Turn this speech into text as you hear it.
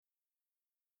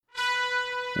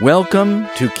Welcome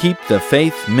to Keep the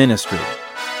Faith Ministry.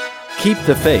 Keep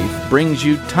the Faith brings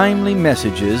you timely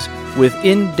messages with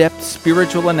in-depth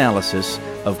spiritual analysis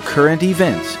of current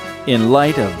events in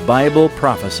light of Bible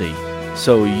prophecy,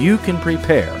 so you can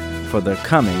prepare for the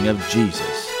coming of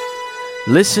Jesus.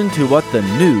 Listen to what the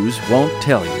news won't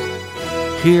tell you.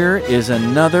 Here is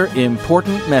another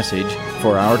important message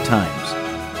for our times.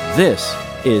 This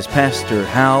is Pastor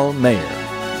Hal Mayer.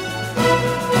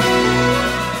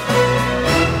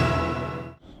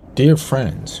 Dear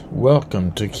friends,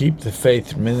 welcome to Keep the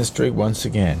Faith Ministry once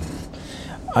again.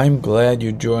 I'm glad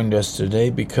you joined us today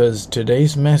because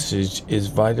today's message is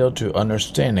vital to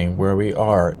understanding where we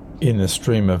are in the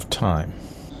stream of time.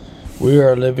 We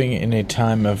are living in a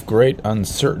time of great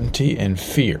uncertainty and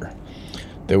fear.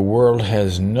 The world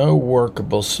has no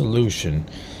workable solution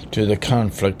to the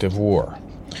conflict of war.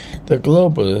 The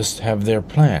globalists have their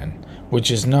plan,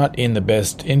 which is not in the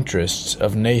best interests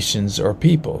of nations or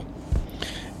people.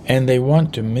 And they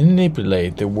want to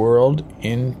manipulate the world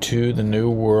into the New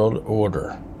World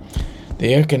Order.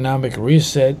 The economic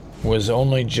reset was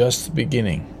only just the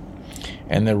beginning,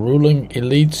 and the ruling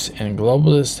elites and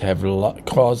globalists have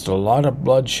caused a lot of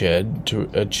bloodshed to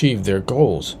achieve their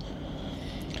goals.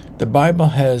 The Bible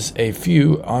has a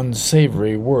few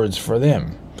unsavory words for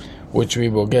them, which we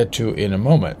will get to in a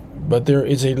moment, but there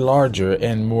is a larger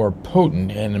and more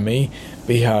potent enemy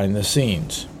behind the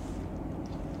scenes.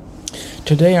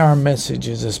 Today our message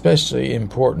is especially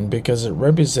important because it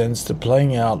represents the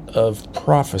playing out of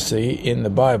prophecy in the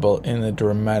Bible in a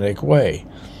dramatic way.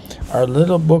 Our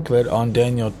little booklet on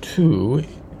Daniel 2,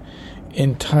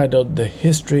 entitled The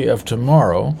History of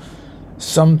Tomorrow,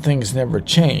 Some Things Never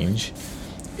Change,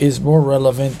 is more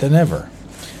relevant than ever.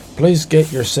 Please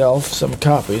get yourself some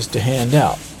copies to hand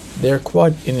out. They're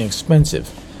quite inexpensive,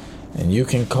 and you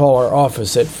can call our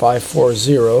office at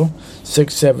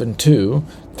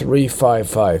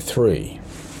 540-672-3553.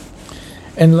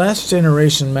 And Last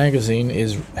Generation magazine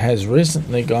has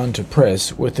recently gone to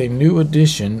press with a new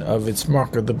edition of its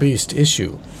Mark of the Beast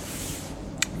issue.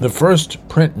 The first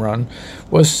print run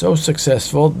was so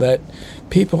successful that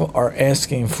people are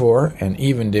asking for and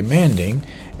even demanding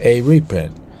a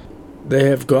reprint. They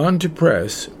have gone to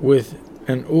press with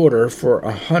an order for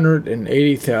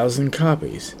 180,000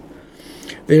 copies.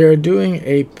 They are doing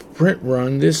a print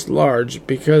run this large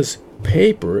because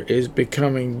paper is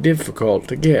becoming difficult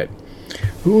to get.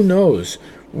 Who knows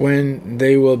when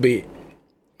they will be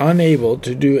unable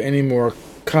to do any more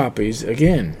copies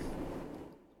again.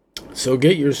 So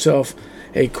get yourself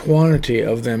a quantity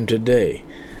of them today.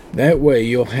 That way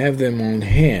you'll have them on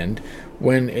hand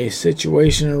when a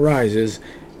situation arises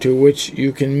to which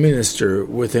you can minister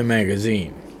with a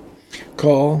magazine.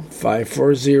 Call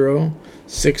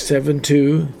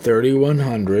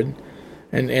 540-672-3100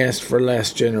 and ask for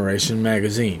Last Generation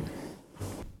magazine.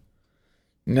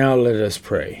 Now let us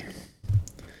pray.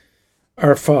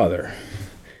 Our Father,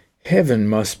 heaven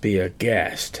must be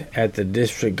aghast at the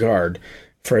disregard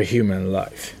for human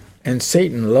life, and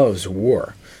Satan loves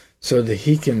war so that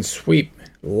he can sweep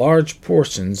large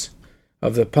portions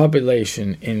of the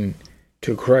population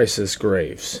into crisis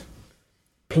graves.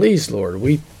 Please, Lord,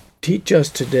 teach us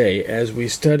today as we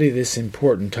study this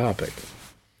important topic,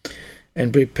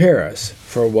 and prepare us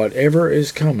for whatever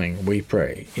is coming, we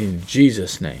pray. In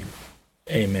Jesus' name,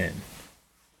 amen.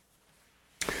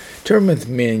 Turn with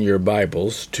me in your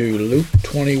Bibles to Luke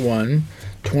 21,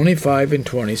 25, and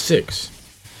 26.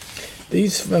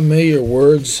 These familiar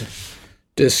words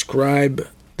describe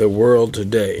the world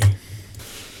today.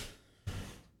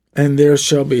 And there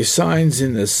shall be signs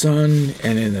in the sun,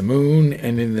 and in the moon,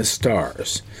 and in the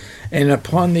stars, and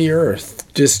upon the earth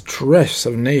distress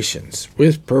of nations,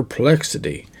 with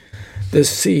perplexity, the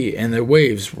sea and the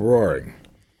waves roaring,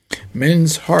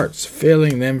 men's hearts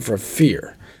failing them for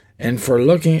fear, and for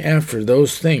looking after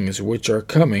those things which are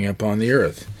coming upon the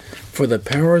earth, for the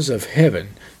powers of heaven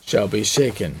shall be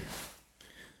shaken.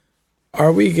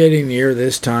 Are we getting near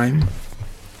this time?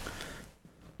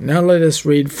 Now let us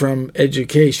read from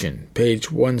Education, page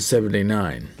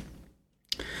 179.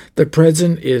 The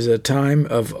present is a time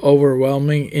of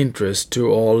overwhelming interest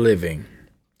to all living.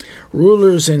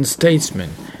 Rulers and statesmen,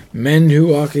 men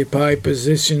who occupy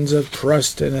positions of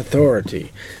trust and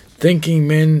authority, thinking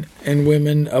men and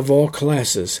women of all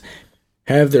classes,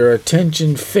 have their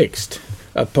attention fixed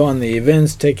upon the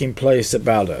events taking place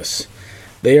about us.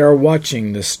 They are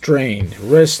watching the strained,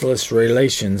 restless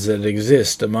relations that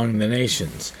exist among the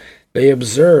nations. They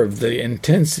observe the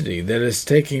intensity that is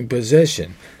taking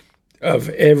possession of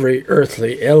every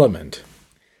earthly element,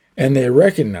 and they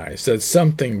recognize that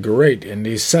something great and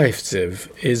decisive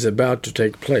is about to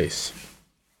take place.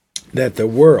 that the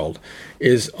world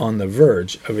is on the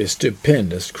verge of a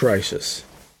stupendous crisis.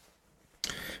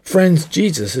 Friends,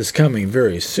 Jesus is coming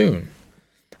very soon.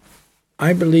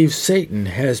 I believe Satan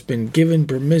has been given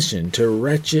permission to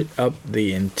ratchet up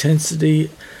the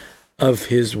intensity of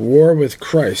his war with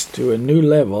Christ to a new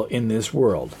level in this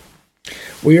world.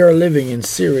 We are living in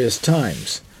serious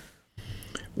times.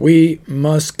 We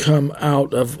must come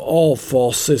out of all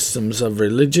false systems of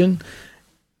religion.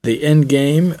 The end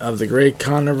game of the great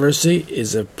controversy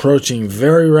is approaching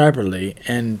very rapidly,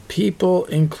 and people,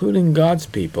 including God's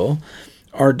people,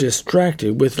 are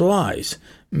distracted with lies,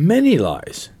 many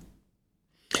lies.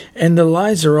 And the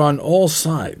lies are on all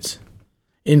sides.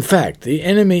 In fact, the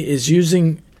enemy is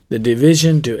using the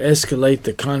division to escalate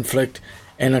the conflict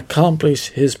and accomplish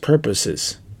his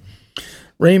purposes.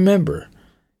 Remember,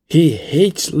 he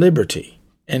hates liberty,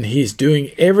 and he's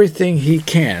doing everything he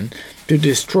can to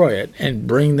destroy it and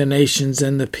bring the nations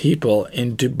and the people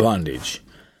into bondage.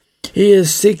 He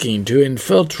is seeking to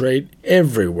infiltrate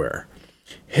everywhere.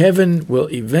 Heaven will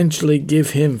eventually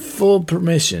give him full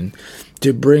permission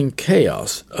to bring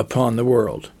chaos upon the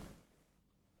world.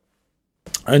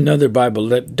 Another Bible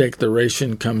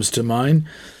declaration comes to mind.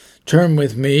 Turn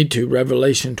with me to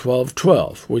Revelation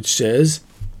 12:12, which says,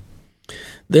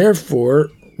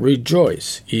 "Therefore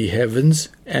rejoice, ye heavens,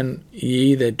 and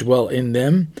ye that dwell in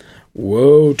them.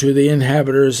 Woe to the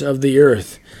inhabitants of the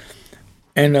earth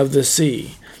and of the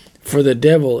sea, for the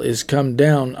devil is come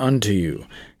down unto you,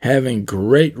 having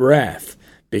great wrath,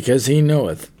 because he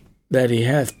knoweth that he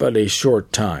hath but a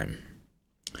short time."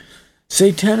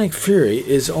 Satanic fury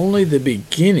is only the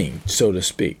beginning, so to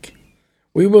speak.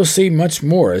 We will see much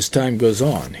more as time goes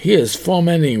on. He is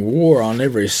fomenting war on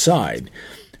every side.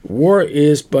 War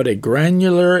is but a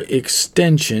granular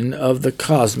extension of the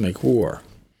cosmic war.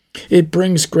 It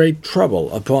brings great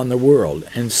trouble upon the world,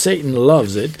 and Satan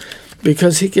loves it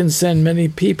because he can send many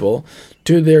people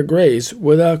to their graves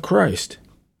without Christ.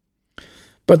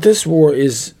 But this war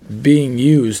is being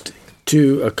used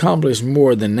to accomplish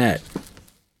more than that.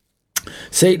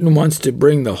 Satan wants to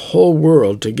bring the whole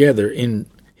world together in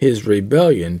his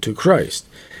rebellion to Christ,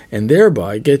 and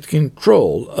thereby get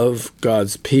control of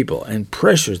God's people and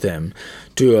pressure them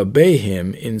to obey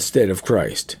him instead of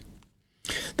Christ.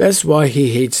 That's why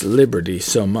he hates liberty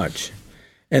so much,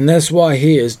 and that's why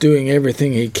he is doing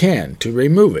everything he can to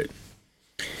remove it.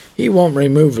 He won't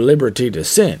remove liberty to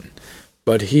sin,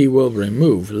 but he will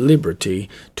remove liberty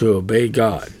to obey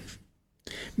God.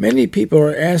 Many people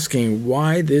are asking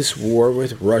why this war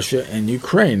with Russia and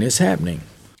Ukraine is happening.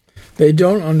 They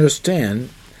don't understand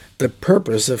the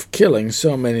purpose of killing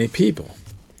so many people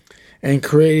and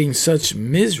creating such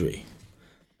misery.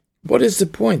 What is the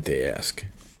point, they ask?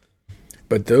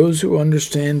 But those who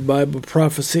understand Bible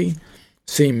prophecy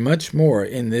see much more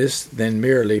in this than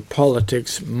merely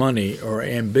politics, money, or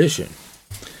ambition.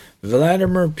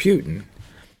 Vladimir Putin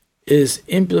is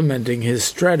implementing his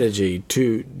strategy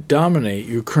to dominate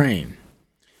Ukraine,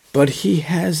 but he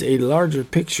has a larger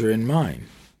picture in mind.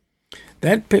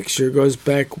 That picture goes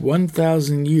back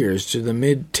 1,000 years to the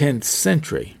mid-10th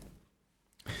century.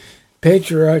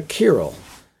 Patriarch Kirill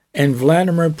and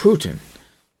Vladimir Putin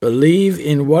believe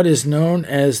in what is known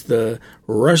as the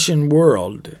Russian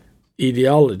world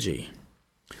ideology.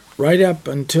 Right up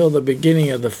until the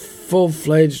beginning of the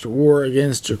full-fledged war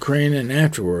against Ukraine and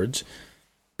afterwards,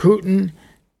 Putin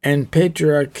and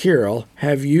Patriarch Kirill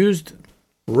have used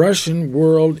Russian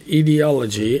world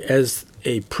ideology as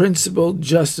a principled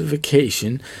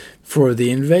justification for the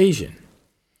invasion.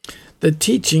 The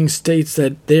teaching states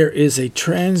that there is a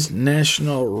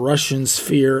transnational Russian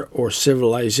sphere or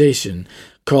civilization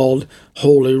called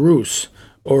Holy Rus,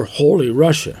 or Holy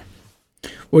Russia,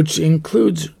 which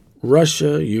includes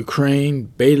Russia,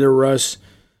 Ukraine, Belarus,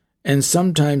 and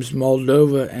sometimes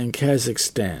Moldova and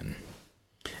Kazakhstan,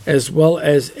 as well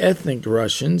as ethnic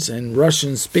Russians and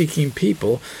Russian-speaking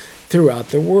people throughout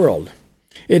the world.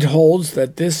 It holds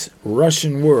that this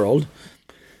Russian world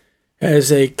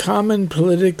has a common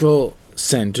political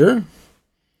center,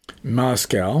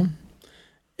 Moscow,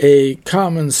 a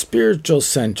common spiritual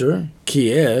center,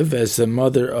 Kiev as the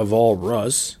mother of all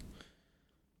Rus,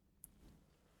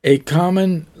 a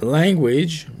common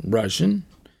language, Russian,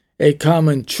 a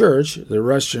common church, the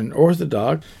Russian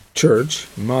Orthodox Church,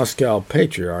 Moscow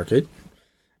Patriarchate,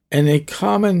 and a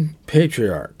common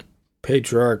patriarch,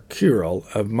 Patriarch Kirill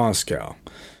of Moscow,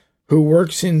 who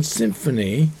works in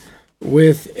symphony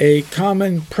with a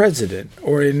common president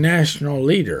or a national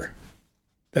leader,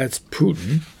 that's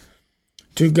Putin,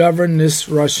 to govern this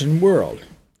Russian world,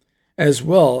 as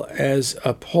well as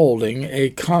upholding a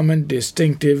common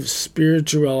distinctive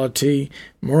spirituality,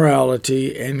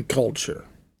 morality, and culture.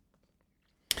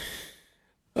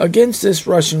 Against this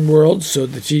Russian world, so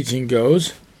the teaching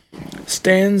goes,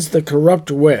 stands the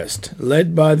corrupt West,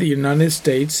 led by the United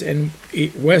States and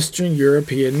Western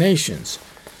European nations,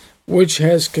 which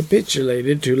has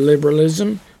capitulated to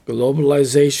liberalism,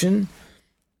 globalization,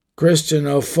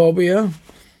 Christianophobia,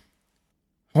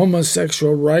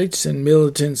 homosexual rights, and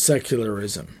militant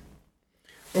secularism.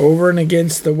 Over and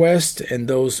against the West and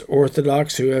those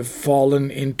Orthodox who have fallen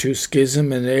into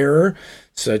schism and error,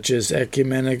 such as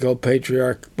Ecumenical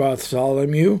Patriarch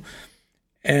Bartholomew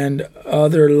and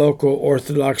other local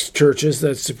Orthodox churches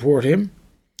that support him,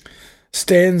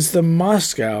 stands the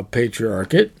Moscow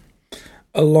Patriarchate,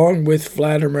 along with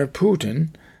Vladimir Putin,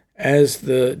 as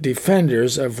the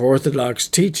defenders of Orthodox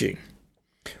teaching,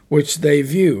 which they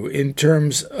view in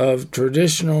terms of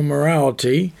traditional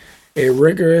morality, a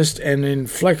rigorous and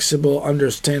inflexible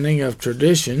understanding of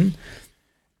tradition,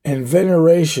 and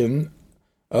veneration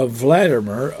of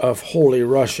Vladimir of Holy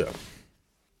Russia.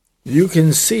 You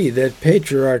can see that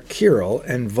Patriarch Kirill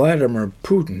and Vladimir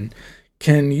Putin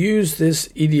can use this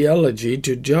ideology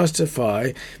to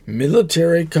justify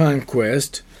military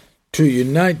conquest, to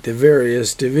unite the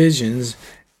various divisions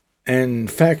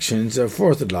and factions of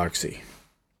Orthodoxy.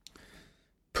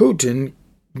 Putin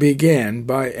began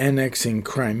by annexing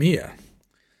Crimea.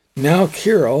 Now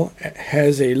Kirill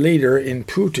has a leader in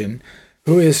Putin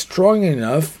who is strong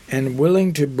enough and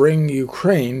willing to bring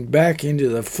Ukraine back into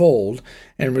the fold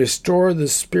and restore the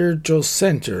spiritual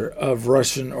center of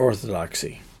Russian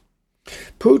Orthodoxy.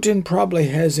 Putin probably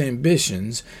has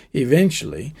ambitions,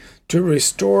 eventually, to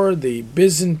restore the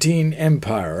Byzantine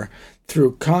Empire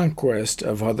through conquest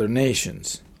of other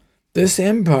nations. This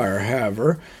empire,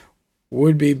 however,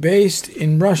 would be based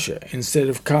in Russia instead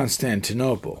of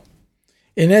Constantinople.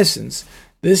 In essence,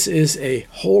 this is a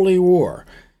holy war,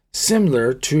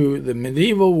 similar to the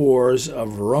medieval wars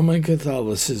of Roman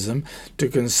Catholicism to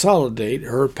consolidate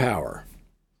her power.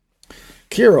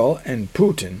 Kirill and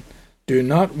Putin do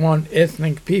not want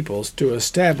ethnic peoples to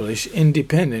establish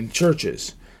independent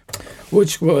churches,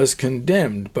 which was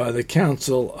condemned by the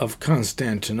Council of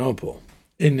Constantinople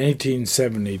in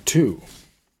 1872.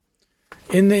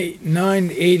 In the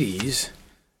 980s,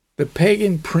 the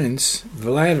pagan prince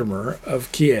Vladimir of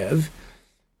Kiev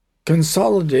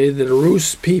consolidated the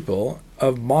Rus people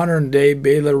of modern-day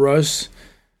Belarus,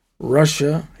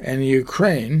 Russia, and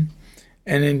Ukraine,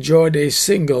 and enjoyed a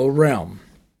single realm.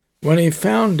 When he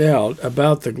found out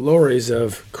about the glories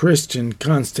of Christian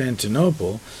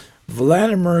Constantinople,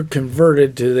 Vladimir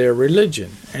converted to their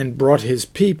religion and brought his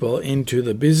people into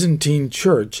the Byzantine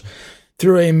Church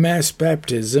through a mass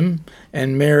baptism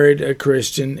and married a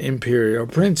Christian imperial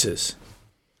princess.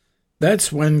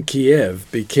 That's when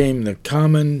Kiev became the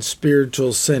common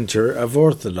spiritual center of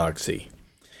Orthodoxy.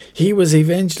 He was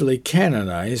eventually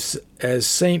canonized as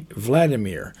Saint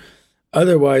Vladimir,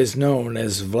 otherwise known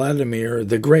as Vladimir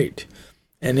the Great,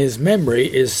 and his memory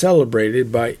is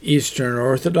celebrated by Eastern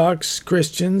Orthodox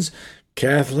Christians,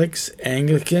 Catholics,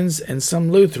 Anglicans, and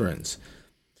some Lutherans.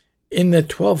 In the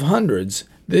 1200s,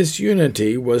 this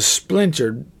unity was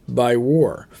splintered by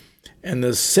war, and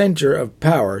the center of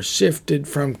power shifted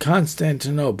from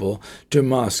Constantinople to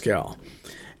Moscow,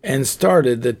 and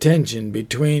started the tension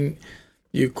between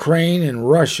Ukraine and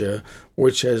Russia,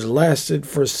 which has lasted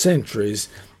for centuries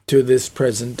to this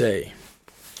present day.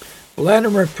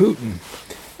 Vladimir Putin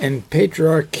and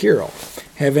Patriarch Kirill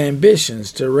have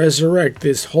ambitions to resurrect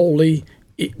this holy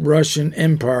Russian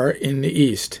Empire in the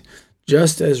East,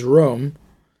 just as Rome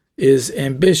is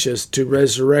ambitious to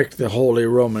resurrect the Holy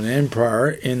Roman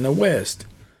Empire in the West.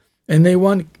 And they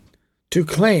want to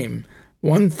claim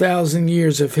 1,000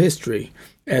 years of history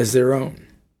as their own.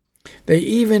 They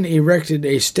even erected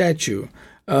a statue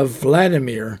of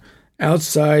Vladimir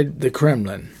outside the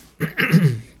Kremlin.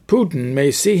 Putin may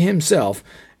see himself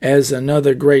as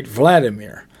another great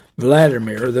Vladimir,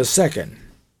 Vladimir II.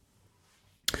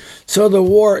 So the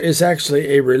war is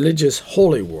actually a religious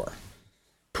holy war.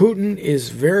 Putin is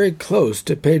very close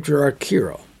to Patriarch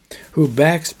Kirill, who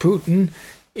backs Putin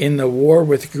in the war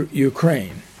with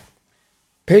Ukraine.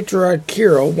 Patriarch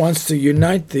Kirill wants to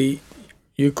unite the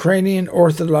Ukrainian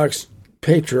Orthodox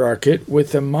Patriarchate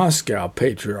with the Moscow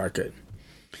Patriarchate.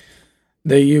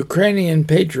 The Ukrainian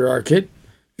Patriarchate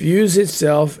views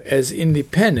itself as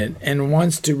independent and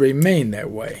wants to remain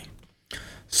that way.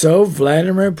 So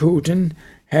Vladimir Putin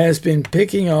has been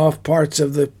picking off parts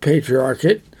of the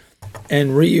Patriarchate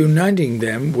and reuniting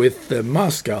them with the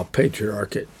Moscow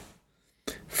Patriarchate.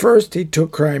 First he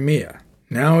took Crimea.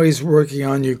 Now he's working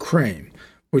on Ukraine,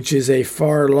 which is a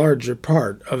far larger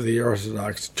part of the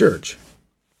Orthodox Church.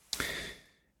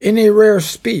 In a rare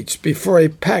speech before a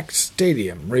packed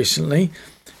stadium recently,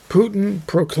 Putin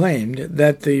proclaimed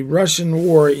that the Russian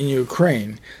war in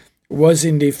Ukraine was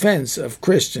in defense of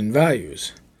Christian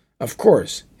values. Of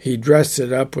course, he dressed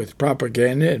it up with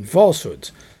propaganda and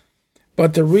falsehoods,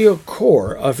 but the real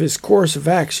core of his course of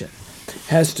action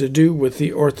has to do with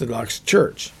the Orthodox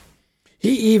Church.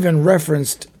 He even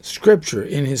referenced Scripture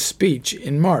in his speech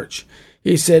in March.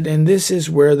 He said, "And this is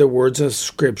where the words of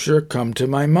Scripture come to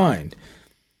my mind.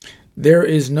 There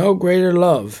is no greater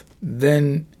love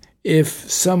than if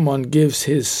someone gives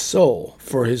his soul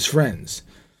for his friends."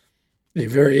 A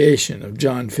variation of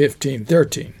John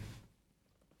 15:13.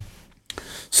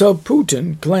 So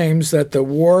Putin claims that the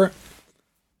war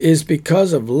is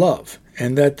because of love,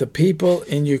 and that the people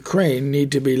in Ukraine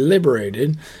need to be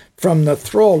liberated from the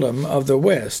thraldom of the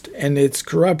West and its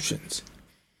corruptions.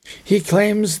 He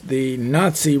claims the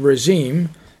Nazi regime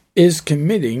is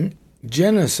committing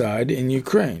genocide in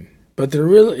Ukraine, but the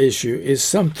real issue is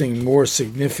something more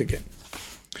significant.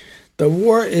 The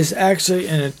war is actually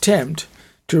an attempt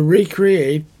to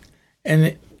recreate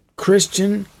a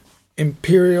Christian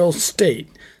imperial state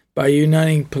by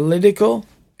uniting political,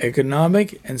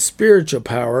 economic, and spiritual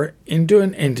power into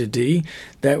an entity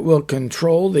that will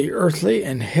control the earthly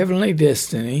and heavenly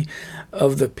destiny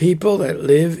of the people that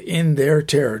live in their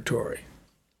territory.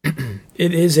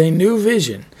 It is a new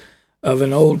vision of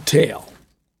an old tale,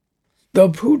 though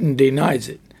Putin denies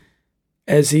it,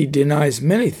 as he denies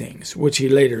many things, which he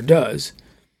later does.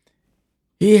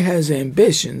 He has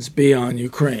ambitions beyond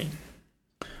Ukraine.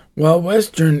 While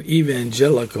Western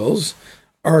evangelicals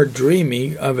are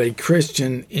dreaming of a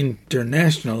Christian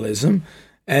internationalism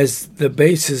as the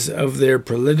basis of their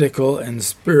political and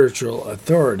spiritual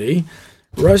authority,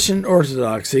 Russian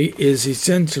Orthodoxy is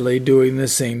essentially doing the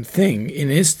same thing in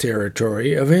its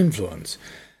territory of influence.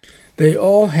 They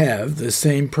all have the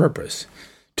same purpose: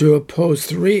 to oppose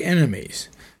three enemies: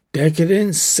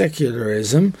 decadent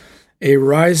secularism, a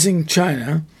rising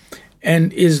China,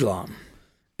 and Islam.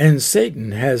 And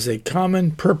Satan has a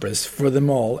common purpose for them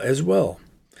all as well: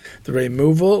 the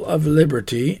removal of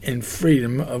liberty and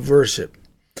freedom of worship,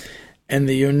 and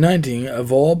the uniting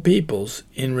of all peoples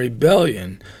in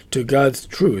rebellion to God's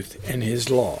truth and His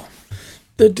law.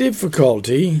 The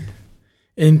difficulty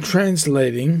in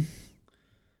translating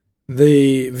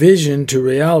the vision to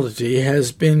reality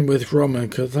has been with Roman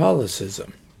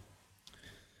Catholicism.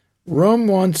 Rome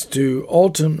wants to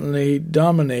ultimately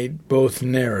dominate both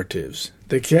narratives.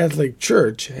 The Catholic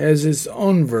Church has its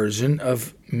own version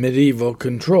of medieval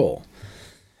control.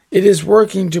 It is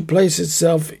working to place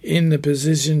itself in the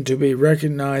position to be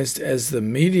recognized as the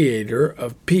mediator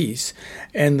of peace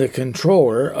and the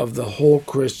controller of the whole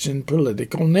Christian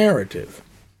political narrative.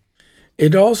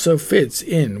 It also fits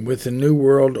in with the New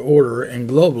World Order and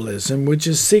globalism, which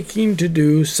is seeking to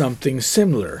do something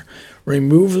similar: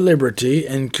 remove liberty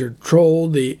and control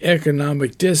the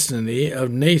economic destiny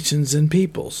of nations and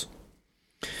peoples.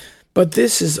 But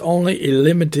this is only a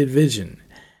limited vision,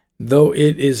 though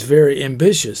it is very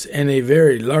ambitious and a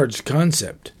very large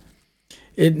concept.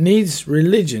 It needs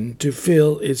religion to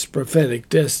fill its prophetic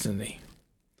destiny.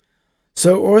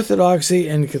 So Orthodoxy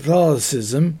and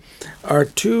Catholicism are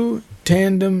two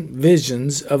tandem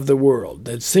visions of the world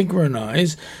that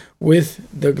synchronize with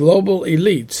the global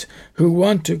elites who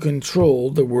want to control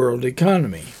the world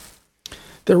economy.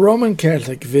 The Roman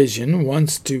Catholic vision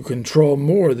wants to control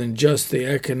more than just the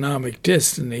economic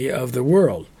destiny of the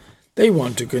world. They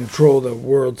want to control the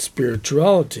world's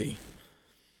spirituality.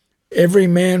 Every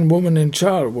man, woman, and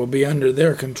child will be under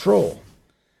their control.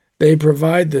 They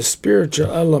provide the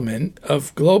spiritual element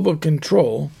of global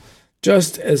control,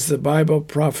 just as the Bible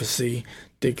prophecy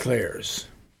declares.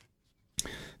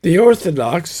 The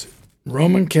Orthodox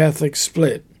Roman Catholic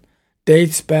split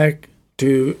dates back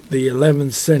to the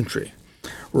 11th century.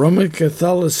 Roman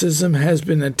Catholicism has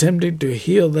been attempting to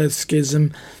heal that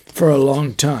schism for a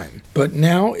long time, but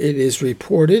now it is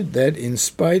reported that in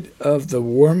spite of the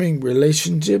warming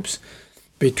relationships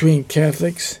between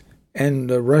Catholics and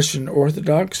the Russian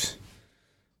Orthodox,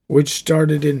 which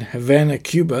started in Havana,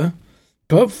 Cuba,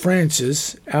 Pope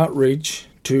Francis' outreach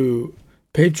to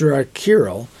Patriarch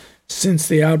Kirill since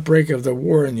the outbreak of the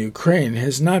war in Ukraine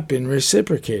has not been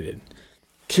reciprocated.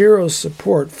 Kirill's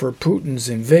support for Putin's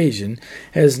invasion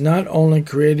has not only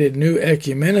created new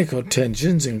ecumenical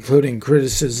tensions, including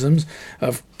criticisms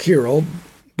of Kirill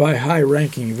by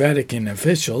high-ranking Vatican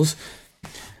officials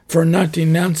for not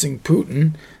denouncing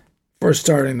Putin for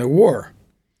starting the war.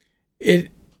 It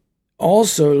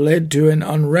also led to an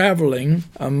unraveling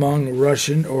among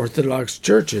Russian Orthodox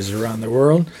churches around the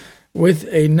world, with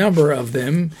a number of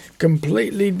them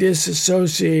completely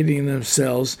disassociating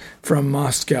themselves from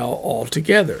Moscow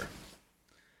altogether.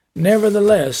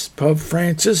 Nevertheless, Pope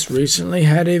Francis recently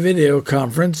had a video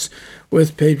conference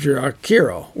with Patriarch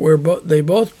Kirill, where they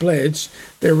both pledged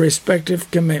their respective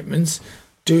commitments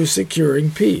to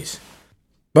securing peace.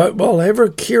 But while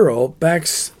Kirill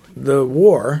backs the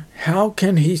war, how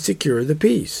can he secure the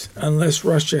peace unless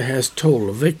Russia has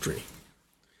total victory?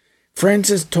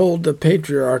 Francis told the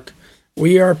Patriarch,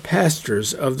 "We are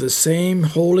pastors of the same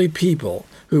holy people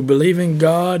who believe in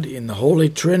God, in the Holy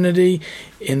Trinity,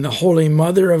 in the Holy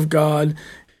Mother of God,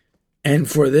 and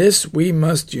for this we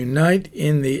must unite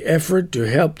in the effort to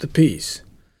help the peace,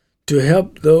 to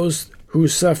help those who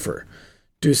suffer,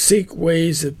 to seek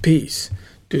ways of peace,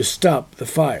 to stop the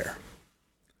fire."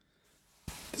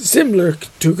 Similar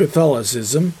to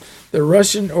Catholicism, the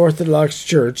Russian Orthodox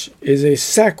Church is a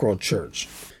sacral church,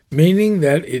 meaning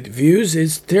that it views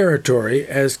its territory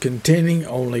as containing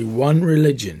only one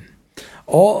religion.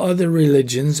 All other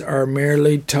religions are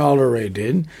merely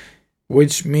tolerated,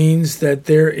 which means that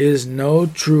there is no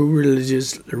true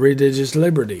religious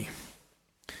liberty.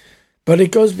 But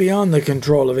it goes beyond the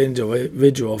control of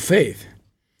individual faith.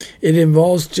 It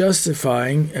involves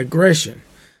justifying aggression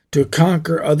to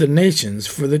conquer other nations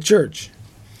for the Church.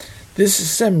 This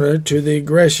is similar to the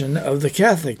aggression of the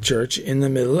Catholic Church in the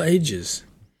Middle Ages,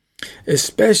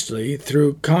 especially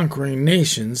through conquering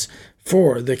nations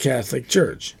for the Catholic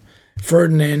Church.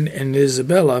 Ferdinand and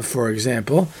Isabella, for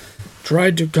example,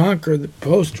 tried to conquer the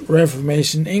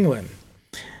post-Reformation England.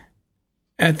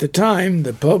 At the time,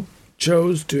 the Pope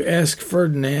chose to ask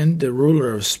Ferdinand, the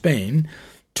ruler of Spain,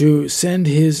 to send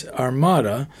his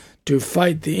armada to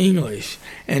fight the English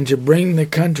and to bring the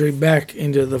country back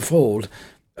into the fold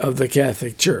of the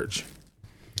Catholic Church.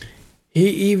 He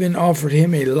even offered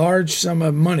him a large sum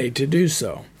of money to do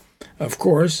so. Of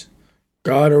course,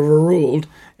 God overruled,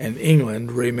 and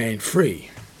England remained free.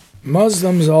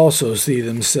 Muslims also see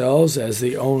themselves as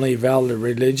the only valid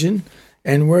religion,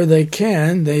 and where they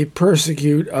can, they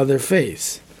persecute other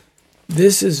faiths.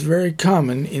 This is very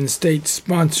common in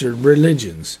state-sponsored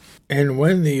religions, and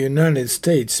when the United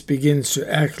States begins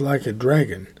to act like a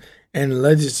dragon and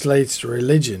legislates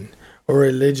religion or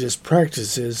religious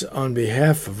practices on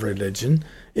behalf of religion,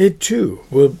 it too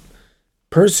will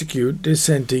persecute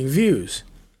dissenting views.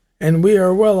 And we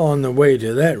are well on the way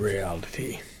to that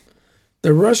reality.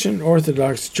 The Russian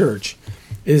Orthodox Church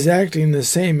is acting the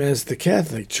same as the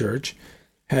Catholic Church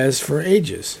has for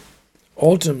ages.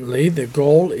 Ultimately, the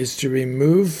goal is to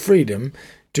remove freedom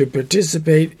to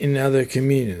participate in other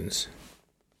communions.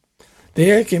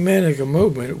 The ecumenical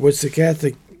movement which the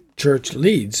Catholic Church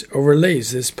leads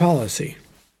overlays this policy.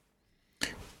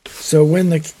 So when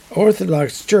the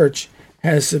Orthodox Church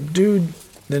has subdued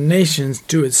the nations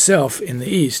to itself in the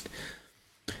East,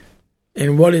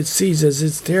 in what it sees as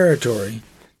its territory,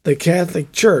 the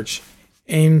Catholic Church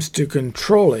aims to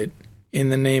control it in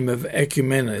the name of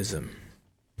ecumenism.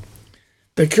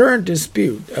 The current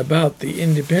dispute about the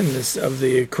independence of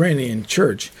the Ukrainian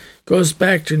Church goes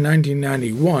back to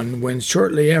 1991, when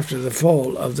shortly after the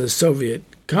fall of the Soviet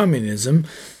communism,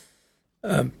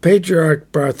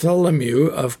 Patriarch Bartholomew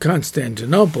of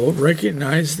Constantinople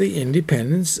recognized the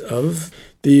independence of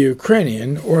the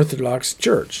Ukrainian Orthodox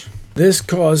Church. This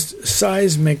caused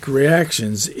seismic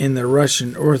reactions in the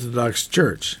Russian Orthodox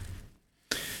Church.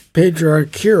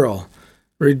 Patriarch Kirill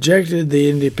rejected the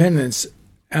independence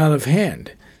out of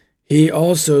hand. He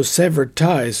also severed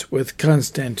ties with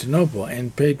Constantinople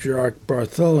and Patriarch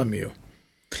Bartholomew,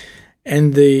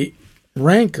 and the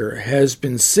rancor has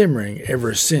been simmering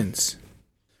ever since.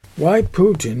 Why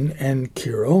Putin and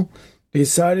Kirill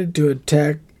decided to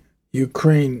attack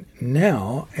Ukraine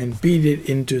now and beat it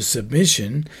into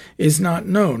submission is not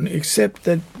known, except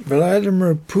that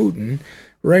Vladimir Putin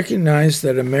recognized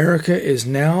that America is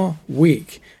now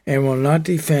weak and will not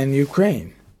defend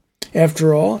Ukraine.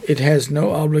 After all, it has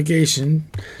no obligation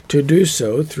to do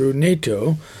so through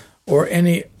NATO or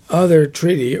any other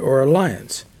treaty or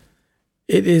alliance.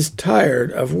 It is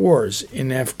tired of wars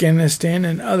in Afghanistan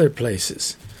and other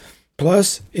places.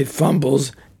 Plus, it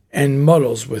fumbles and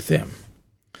muddles with them.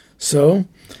 So,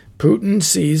 Putin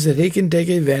sees that he can take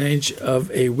advantage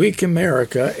of a weak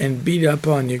America and beat up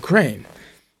on Ukraine,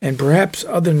 and perhaps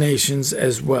other nations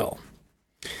as well,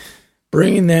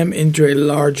 bringing them into a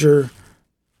larger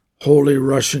Holy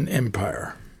Russian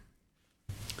Empire.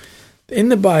 In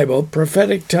the Bible,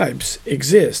 prophetic types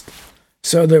exist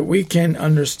so that we can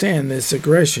understand this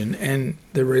aggression and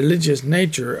the religious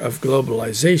nature of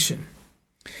globalization.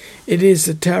 It is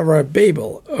the Tower of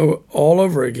Babel all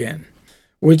over again,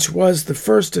 which was the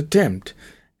first attempt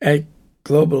at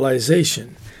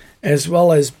globalization, as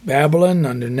well as Babylon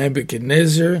under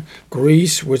Nebuchadnezzar,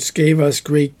 Greece, which gave us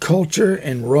Greek culture,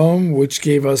 and Rome, which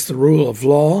gave us the rule of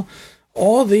law.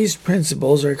 All these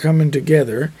principles are coming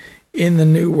together in the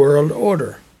New World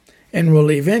Order and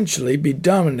will eventually be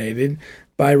dominated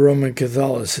by Roman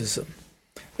Catholicism.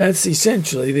 That's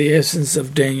essentially the essence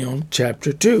of Daniel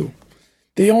chapter 2.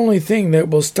 The only thing that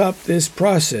will stop this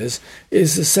process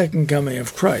is the second coming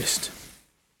of Christ.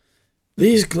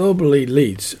 These global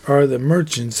elites are the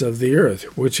merchants of the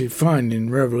earth, which we find in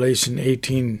Revelation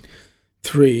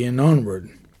 18:3 and onward.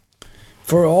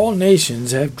 For all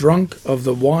nations have drunk of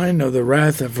the wine of the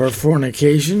wrath of her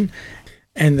fornication,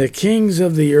 and the kings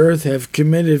of the earth have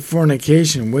committed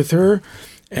fornication with her,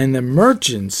 and the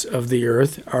merchants of the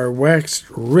earth are waxed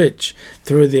rich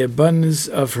through the abundance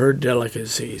of her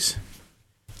delicacies.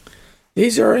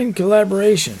 These are in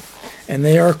collaboration, and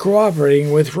they are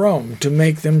cooperating with Rome to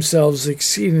make themselves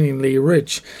exceedingly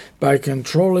rich by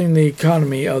controlling the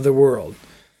economy of the world.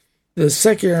 The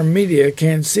secular media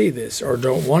can't see this, or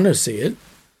don't want to see it,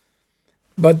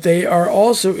 but they are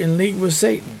also in league with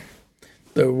Satan.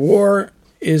 The war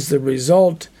is the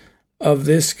result of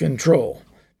this control,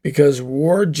 because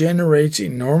war generates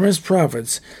enormous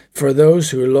profits for those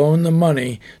who loan the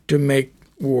money to make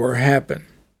war happen.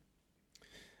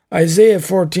 Isaiah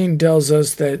 14 tells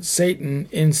us that Satan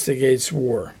instigates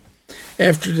war.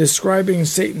 After describing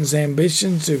Satan's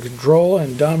ambition to control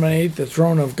and dominate the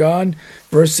throne of God,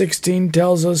 verse 16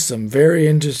 tells us some very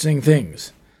interesting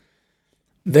things.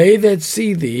 They that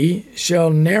see thee shall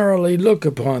narrowly look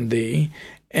upon thee,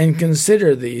 and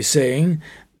consider thee, saying,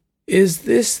 Is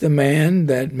this the man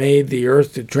that made the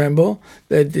earth to tremble,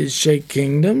 that did shake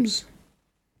kingdoms?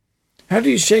 How do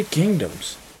you shake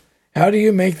kingdoms? How do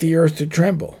you make the earth to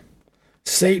tremble?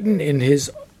 Satan, in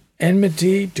his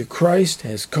enmity to Christ,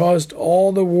 has caused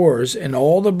all the wars and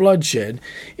all the bloodshed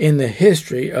in the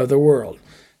history of the world.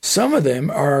 Some of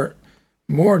them are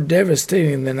more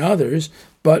devastating than others,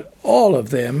 but all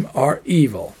of them are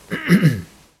evil.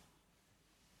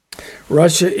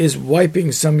 Russia is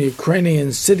wiping some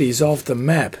Ukrainian cities off the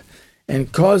map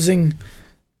and causing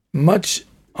much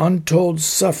untold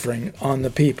suffering on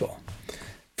the people.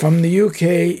 From the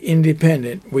UK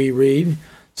Independent, we read,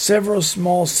 several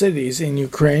small cities in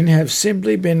Ukraine have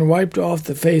simply been wiped off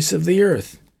the face of the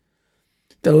earth.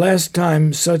 The last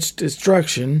time such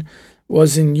destruction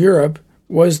was in Europe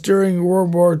was during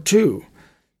World War II.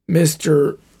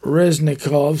 Mr.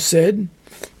 Reznikov said,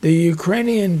 the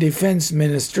Ukrainian defense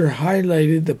minister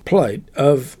highlighted the plight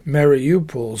of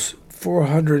Mariupol's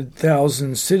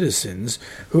 400,000 citizens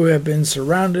who have been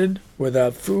surrounded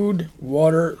without food,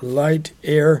 water, light,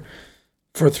 air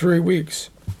for 3 weeks.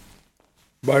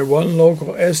 By one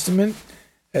local estimate,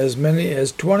 as many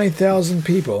as 20,000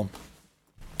 people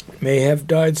may have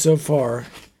died so far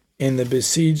in the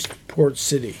besieged port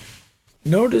city.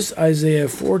 Notice Isaiah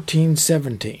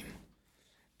 14:17,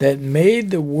 that made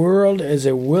the world as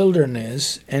a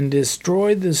wilderness and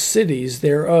destroyed the cities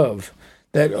thereof,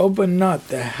 that opened not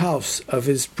the house of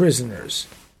his prisoners.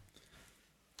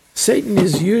 Satan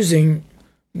is using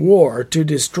war to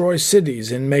destroy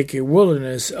cities and make a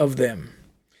wilderness of them.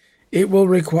 It will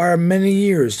require many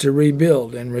years to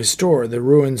rebuild and restore the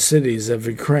ruined cities of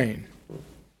Ukraine.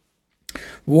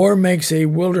 War makes a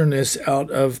wilderness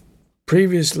out of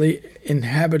previously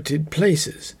inhabited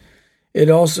places. It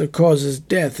also causes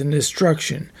death and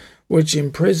destruction, which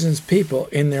imprisons people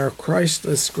in their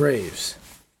Christless graves.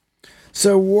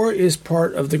 So war is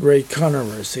part of the great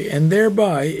controversy, and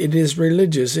thereby it is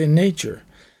religious in nature.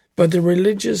 But the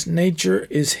religious nature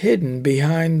is hidden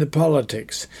behind the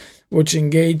politics, which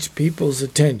engage people's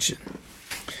attention.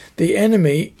 The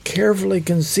enemy carefully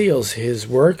conceals his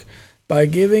work by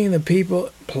giving the people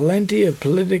plenty of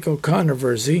political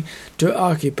controversy to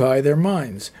occupy their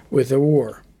minds with a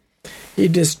war. He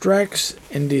distracts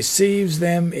and deceives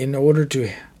them in order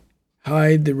to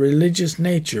hide the religious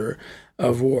nature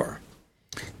of war.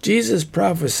 Jesus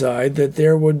prophesied that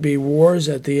there would be wars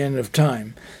at the end of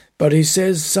time, but he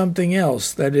says something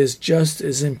else that is just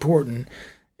as important,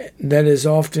 that is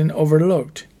often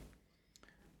overlooked.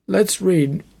 Let's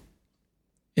read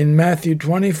in Matthew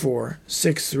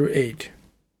 24:6-8.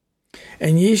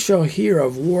 And ye shall hear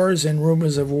of wars and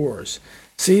rumors of wars.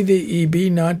 See that ye be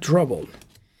not troubled.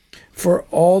 For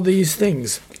all these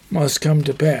things must come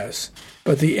to pass,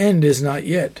 but the end is not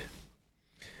yet.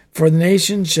 For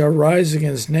nation shall rise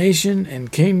against nation,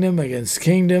 and kingdom against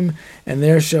kingdom, and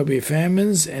there shall be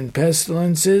famines and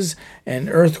pestilences and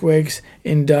earthquakes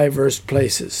in divers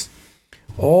places.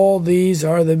 All these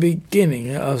are the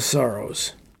beginning of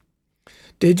sorrows.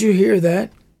 Did you hear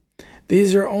that?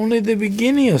 These are only the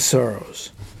beginning of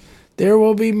sorrows. There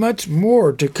will be much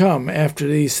more to come after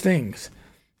these things,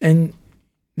 and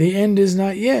the end is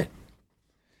not yet.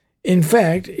 In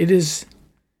fact, it is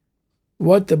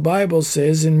what the Bible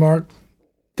says in Mark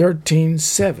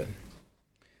 13:7.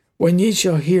 When ye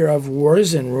shall hear of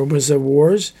wars and rumors of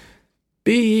wars,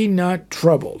 be ye not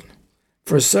troubled,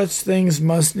 for such things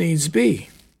must needs be.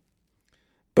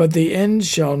 But the end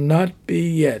shall not be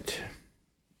yet.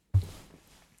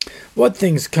 What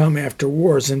things come after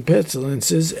wars and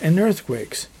pestilences and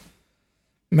earthquakes?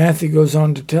 Matthew goes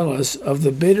on to tell us of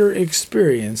the bitter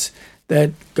experience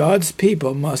that God's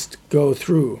people must go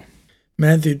through.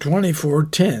 Matthew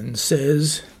 24:10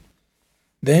 says,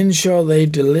 Then shall they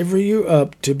deliver you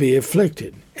up to be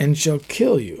afflicted, and shall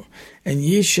kill you, and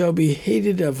ye shall be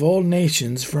hated of all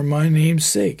nations for my name's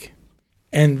sake.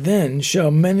 And then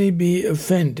shall many be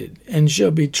offended, and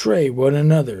shall betray one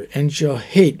another, and shall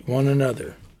hate one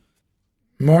another.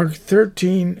 Mark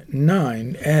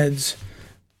 13:9 adds,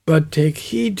 But take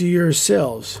heed to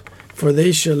yourselves, for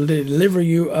they shall deliver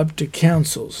you up to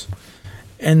councils,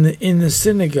 and in the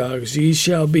synagogues ye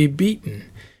shall be beaten,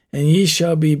 and ye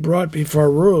shall be brought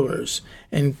before rulers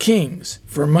and kings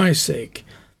for my sake,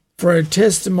 for a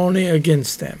testimony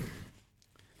against them.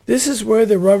 This is where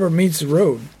the rubber meets the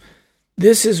road.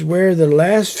 This is where the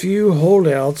last few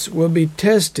holdouts will be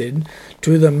tested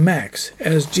to the max,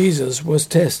 as Jesus was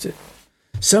tested.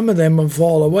 Some of them will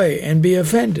fall away and be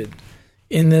offended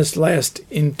in this last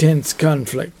intense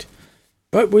conflict.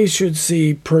 But we should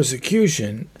see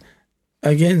persecution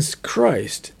against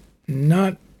Christ,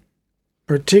 not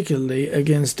particularly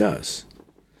against us.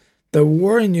 The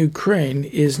war in Ukraine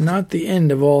is not the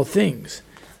end of all things.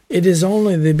 It is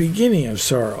only the beginning of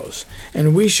sorrows,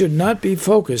 and we should not be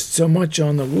focused so much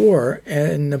on the war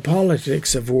and the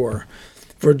politics of war.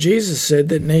 For Jesus said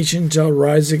that nation shall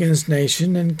rise against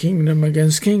nation and kingdom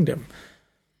against kingdom.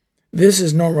 This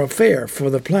is normal fare for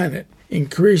the planet,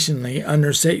 increasingly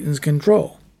under Satan's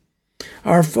control.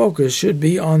 Our focus should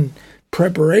be on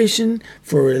preparation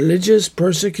for religious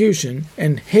persecution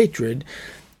and hatred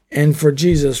and for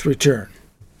Jesus' return.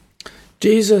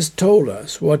 Jesus told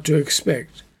us what to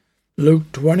expect.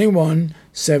 Luke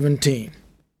 21:17.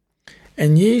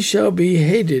 And ye shall be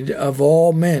hated of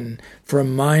all men for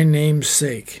my name's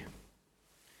sake.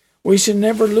 We should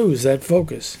never lose that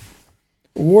focus.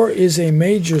 War is a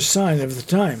major sign of the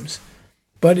times,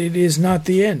 but it is not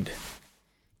the end.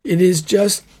 It is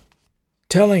just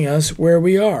telling us where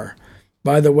we are.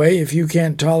 By the way, if you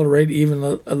can't tolerate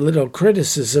even a little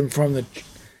criticism from the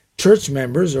church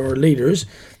members or leaders,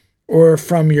 or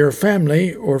from your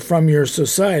family, or from your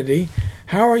society,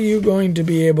 how are you going to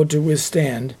be able to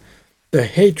withstand the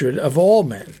hatred of all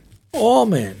men? All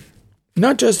men,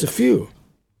 not just a few.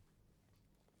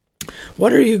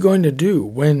 What are you going to do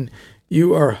when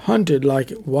you are hunted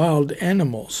like wild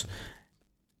animals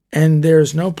and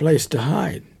there's no place to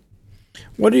hide?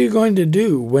 What are you going to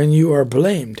do when you are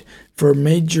blamed for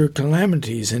major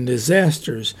calamities and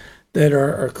disasters that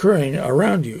are occurring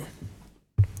around you?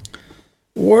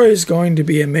 War is going to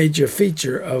be a major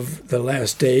feature of the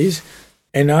last days,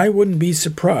 and I wouldn't be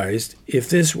surprised if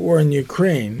this war in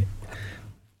Ukraine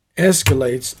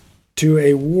escalates to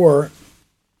a war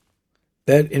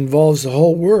that involves the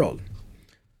whole world.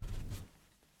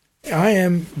 I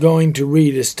am going to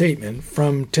read a statement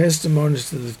from Testimonies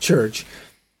to the Church,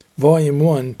 Volume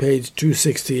 1, page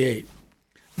 268.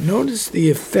 Notice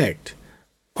the effect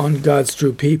on God's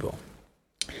true people.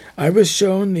 I was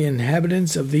shown the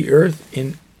inhabitants of the earth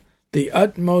in the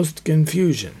utmost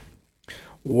confusion.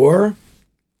 War,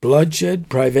 bloodshed,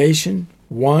 privation,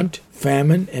 want,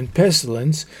 famine, and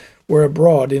pestilence were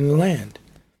abroad in the land.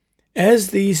 As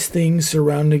these things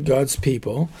surrounded God's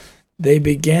people, they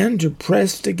began to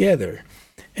press together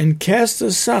and cast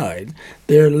aside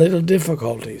their little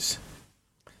difficulties.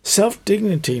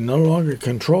 Self-dignity no longer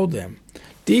controlled them.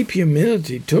 Deep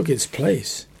humility took its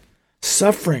place.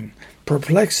 Suffering,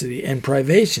 perplexity, and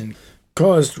privation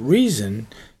caused reason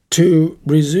to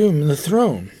resume the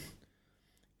throne.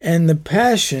 And the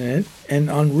passionate and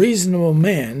unreasonable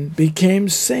man became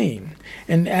sane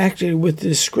and acted with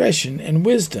discretion and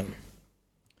wisdom.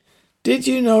 Did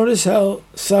you notice how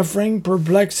suffering,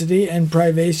 perplexity, and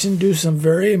privation do some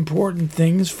very important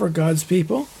things for God's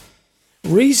people?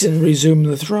 Reason resumed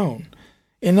the throne.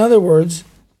 In other words,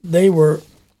 they were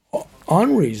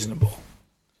unreasonable.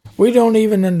 We don't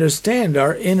even understand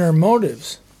our inner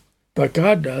motives, but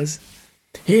God does.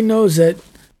 He knows that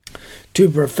to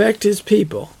perfect his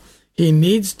people, he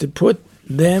needs to put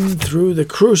them through the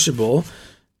crucible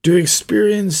to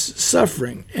experience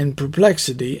suffering and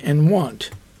perplexity and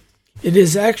want. It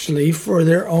is actually for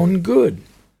their own good.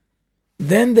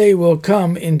 Then they will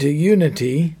come into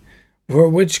unity for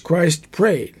which Christ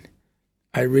prayed.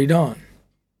 I read on.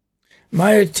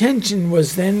 My attention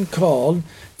was then called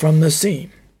from the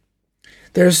scene.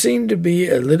 There seemed to be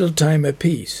a little time of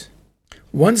peace.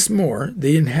 Once more,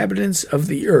 the inhabitants of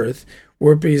the earth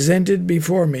were presented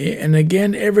before me, and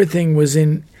again everything was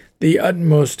in the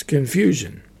utmost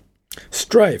confusion.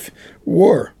 Strife,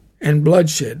 war, and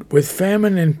bloodshed, with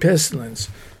famine and pestilence,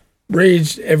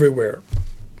 raged everywhere.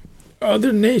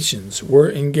 Other nations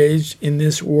were engaged in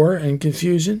this war and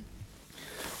confusion.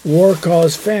 War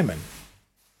caused famine.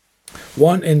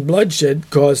 Want and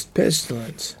bloodshed caused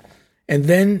pestilence. And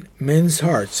then men's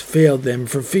hearts failed them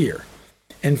for fear,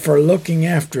 and for looking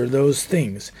after those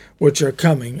things which are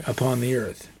coming upon the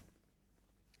earth.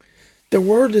 The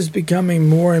world is becoming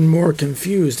more and more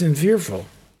confused and fearful,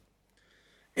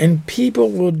 and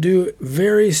people will do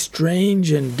very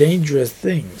strange and dangerous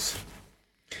things,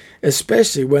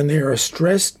 especially when they are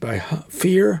stressed by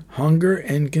fear, hunger,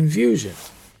 and confusion.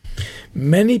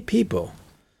 Many people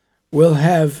will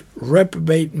have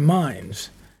reprobate minds.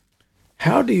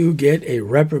 How do you get a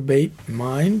reprobate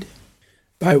mind?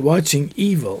 By watching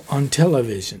evil on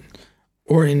television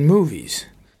or in movies,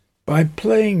 by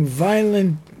playing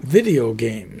violent video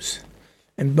games,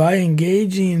 and by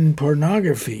engaging in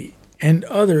pornography and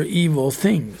other evil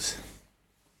things.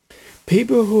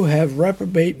 People who have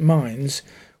reprobate minds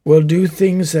will do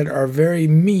things that are very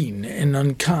mean and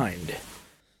unkind.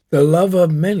 The love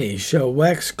of many shall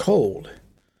wax cold.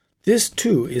 This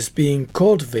too is being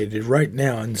cultivated right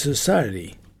now in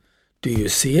society. Do you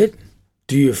see it?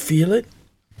 Do you feel it?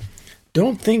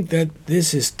 Don't think that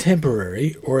this is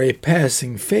temporary or a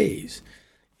passing phase.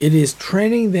 It is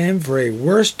training them for a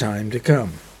worse time to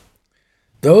come.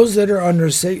 Those that are under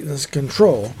Satan's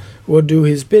control will do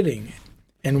his bidding,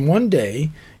 and one day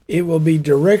it will be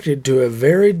directed to a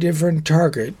very different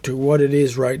target to what it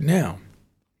is right now.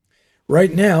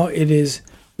 Right now it is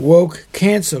woke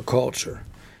cancel culture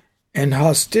and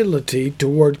hostility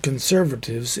toward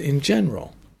conservatives in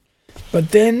general.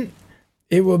 But then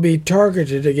it will be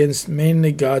targeted against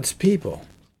mainly God's people.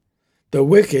 The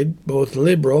wicked, both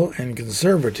liberal and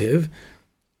conservative,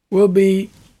 will be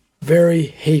very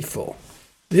hateful.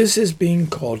 This is being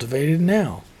cultivated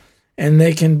now, and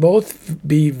they can both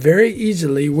be very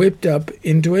easily whipped up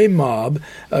into a mob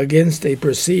against a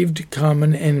perceived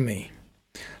common enemy,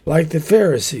 like the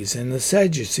Pharisees and the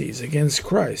Sadducees against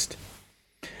Christ.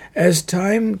 As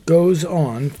time goes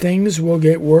on, things will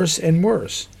get worse and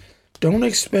worse. Don't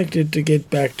expect it to get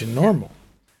back to normal.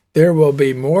 There will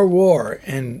be more war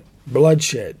and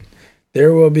bloodshed.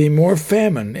 There will be more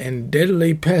famine and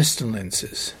deadly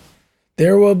pestilences.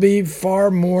 There will be far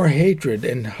more hatred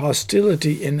and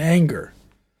hostility and anger.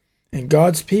 And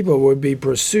God's people will be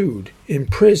pursued,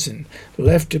 imprisoned,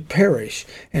 left to perish,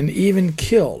 and even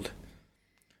killed.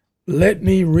 Let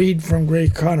me read from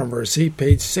Great Controversy,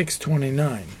 page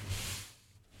 629.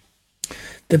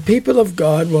 The people of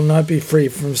God will not be free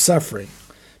from suffering,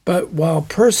 but while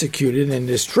persecuted and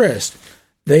distressed,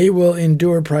 they will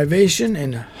endure privation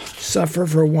and suffer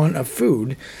for want of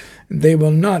food. They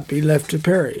will not be left to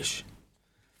perish.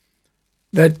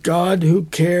 That God who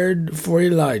cared for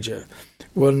Elijah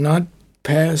will not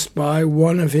pass by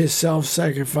one of his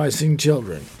self-sacrificing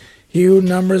children. He who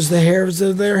numbers the hairs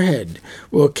of their head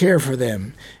will care for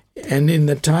them, and in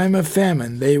the time of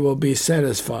famine they will be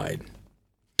satisfied.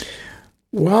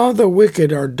 While the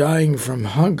wicked are dying from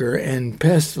hunger and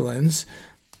pestilence,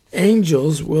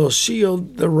 angels will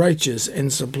shield the righteous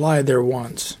and supply their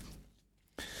wants.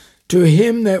 To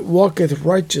him that walketh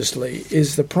righteously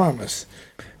is the promise.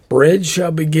 Bread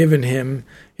shall be given him,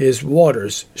 his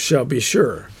waters shall be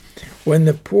sure. When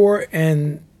the poor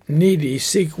and needy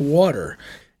seek water,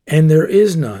 and there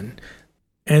is none,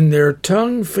 and their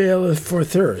tongue faileth for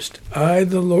thirst, I,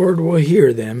 the Lord, will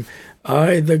hear them.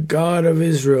 I, the God of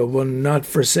Israel, will not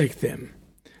forsake them.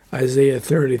 Isaiah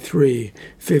 33,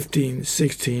 15,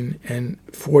 16, and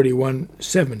 41,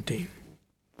 17.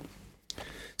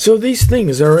 So these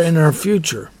things are in our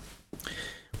future.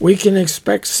 We can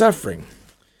expect suffering.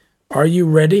 Are you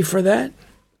ready for that?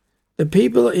 The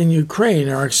people in Ukraine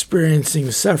are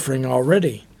experiencing suffering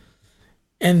already.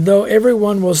 And though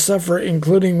everyone will suffer,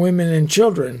 including women and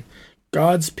children,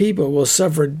 God's people will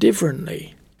suffer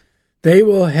differently. They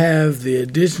will have the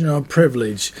additional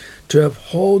privilege to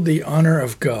uphold the honor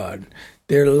of God.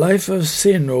 Their life of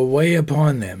sin will weigh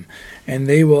upon them, and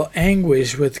they will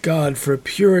anguish with God for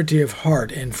purity of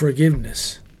heart and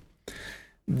forgiveness.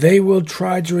 They will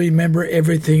try to remember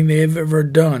everything they have ever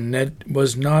done that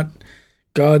was not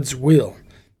God's will,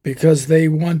 because they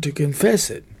want to confess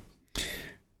it.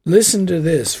 Listen to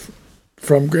this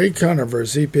from Great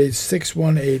Controversy, page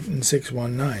 618 and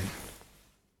 619.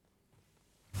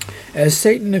 As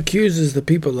Satan accuses the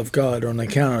people of God on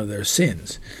account of their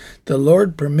sins, the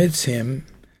Lord permits him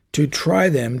to try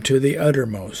them to the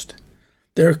uttermost.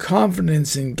 Their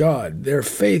confidence in God, their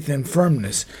faith and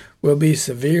firmness will be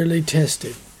severely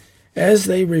tested. As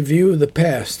they review the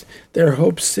past, their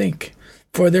hopes sink.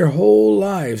 For their whole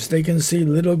lives they can see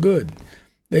little good.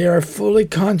 They are fully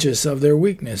conscious of their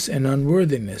weakness and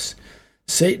unworthiness.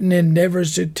 Satan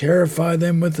endeavors to terrify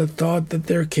them with the thought that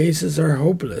their cases are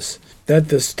hopeless, that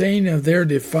the stain of their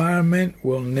defilement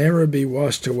will never be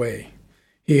washed away.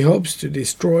 He hopes to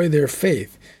destroy their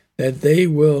faith, that they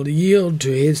will yield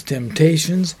to his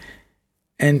temptations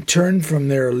and turn from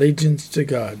their allegiance to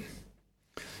God.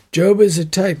 Job is a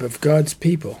type of God's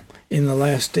people in the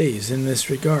last days in this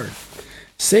regard.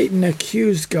 Satan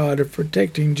accused God of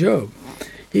protecting Job.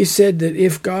 He said that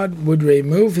if God would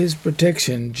remove his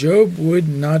protection, Job would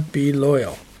not be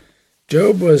loyal.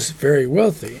 Job was very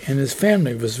wealthy, and his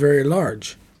family was very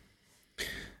large.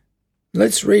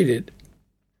 Let's read it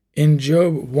in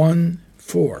Job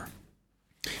 1:4.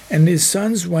 And his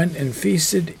sons went and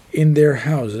feasted in their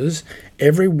houses,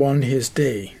 every one his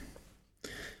day,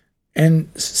 and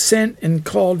sent and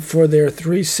called for their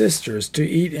 3 sisters to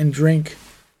eat and drink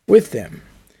with them.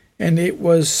 And it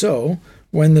was so,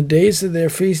 when the days of their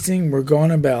feasting were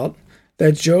gone about,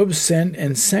 that Job sent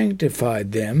and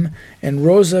sanctified them, and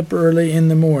rose up early in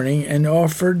the morning, and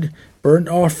offered burnt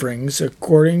offerings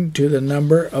according to the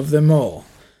number of them all.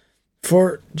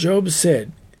 For Job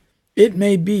said, It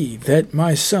may be that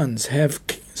my sons have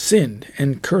sinned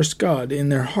and cursed God in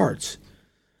their hearts.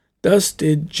 Thus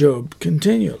did Job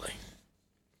continually.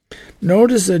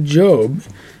 Notice that Job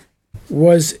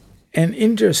was an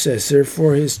intercessor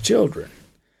for his children.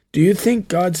 Do you think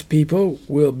God's people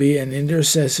will be an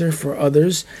intercessor for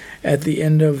others at the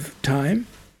end of time?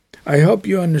 I hope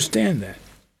you understand that.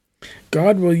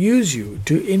 God will use you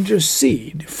to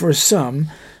intercede for some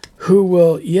who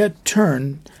will yet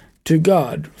turn to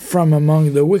God from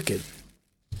among the wicked.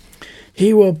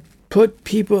 He will put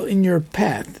people in your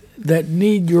path that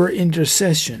need your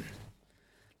intercession.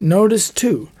 Notice,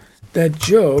 too, that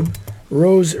Job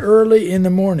rose early in the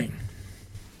morning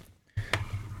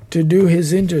to do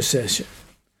his intercession.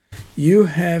 You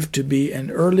have to be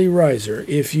an early riser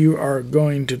if you are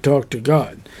going to talk to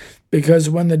God, because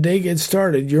when the day gets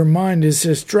started, your mind is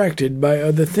distracted by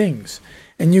other things,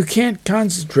 and you can't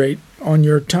concentrate on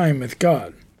your time with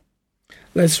God.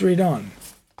 Let's read on.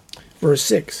 Verse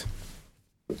 6.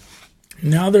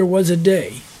 Now there was a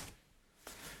day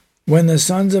when the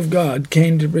sons of God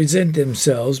came to present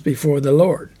themselves before the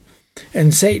Lord,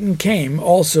 and Satan came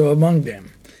also among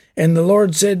them. And the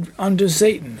Lord said unto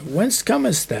Satan, Whence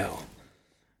comest thou?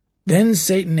 Then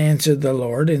Satan answered the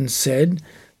Lord, and said,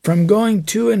 From going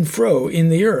to and fro in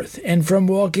the earth, and from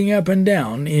walking up and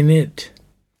down in it.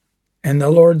 And the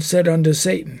Lord said unto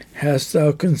Satan, Hast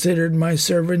thou considered my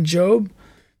servant Job,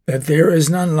 that there is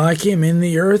none like him in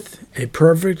the earth, a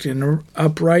perfect and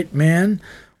upright man,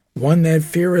 one that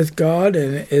feareth God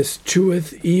and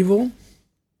escheweth evil?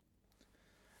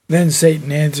 Then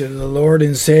Satan answered the Lord,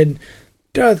 and said,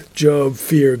 Doth Job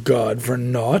fear God for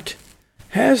naught?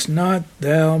 Hast not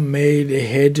thou made a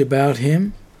hedge about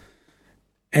him,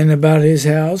 and about his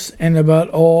house, and about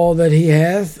all that he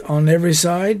hath on every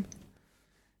side?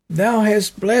 Thou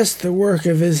hast blessed the work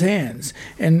of his hands,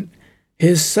 and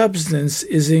his substance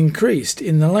is increased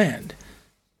in the land.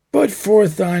 Put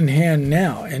forth thine hand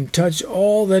now, and touch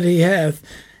all that he hath,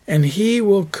 and he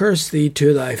will curse thee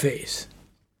to thy face.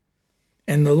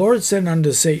 And the Lord said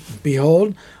unto Satan,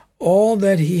 Behold, all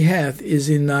that he hath is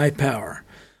in thy power.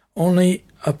 Only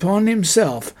upon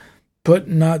himself put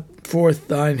not forth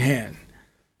thine hand.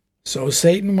 So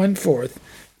Satan went forth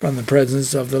from the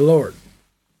presence of the Lord.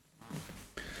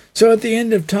 So at the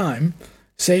end of time,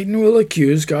 Satan will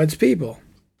accuse God's people.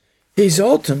 He's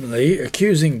ultimately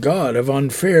accusing God of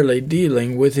unfairly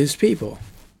dealing with his people.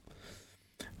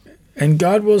 And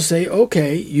God will say,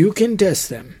 okay, you can test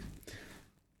them.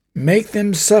 Make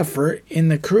them suffer in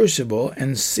the crucible,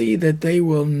 and see that they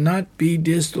will not be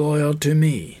disloyal to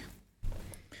me.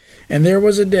 And there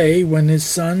was a day when his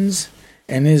sons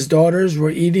and his daughters were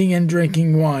eating and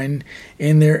drinking wine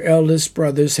in their eldest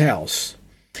brother's house.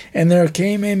 And there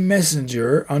came a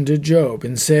messenger unto Job,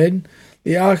 and said,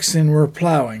 The oxen were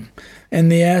plowing, and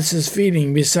the asses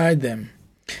feeding beside them.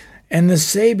 And the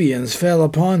Sabeans fell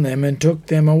upon them, and took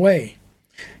them away.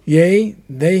 Yea,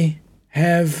 they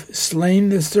have slain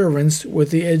the servants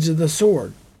with the edge of the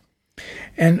sword.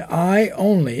 And I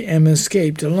only am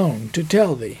escaped alone to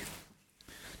tell thee.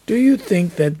 Do you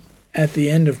think that at the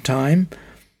end of time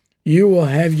you will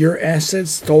have your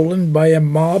assets stolen by a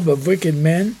mob of wicked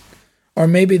men? Or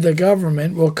maybe the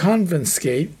government will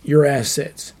confiscate your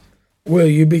assets. Will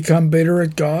you become bitter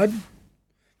at God?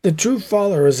 The true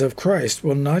followers of Christ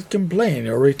will not complain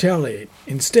or retaliate.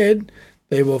 Instead,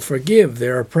 they will forgive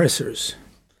their oppressors.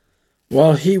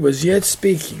 While he was yet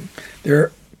speaking,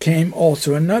 there came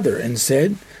also another, and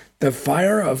said, The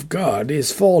fire of God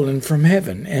is fallen from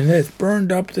heaven, and hath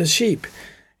burned up the sheep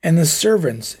and the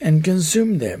servants, and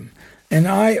consumed them. And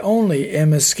I only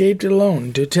am escaped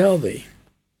alone to tell thee.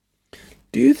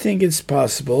 Do you think it's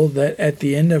possible that at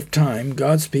the end of time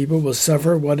God's people will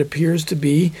suffer what appears to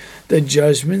be the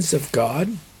judgments of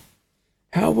God?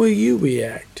 How will you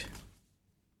react?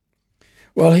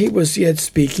 While he was yet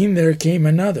speaking, there came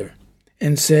another,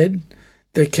 and said,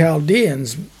 The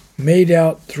Chaldeans made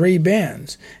out 3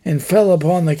 bands, and fell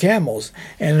upon the camels,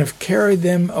 and have carried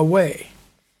them away.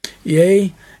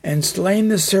 Yea, and slain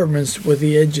the servants with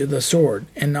the edge of the sword,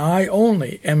 and I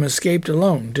only am escaped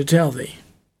alone to tell thee.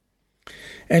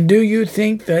 And do you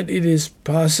think that it is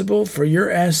possible for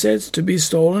your assets to be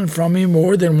stolen from you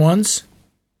more than once?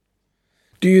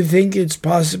 Do you think it's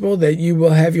possible that you will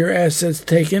have your assets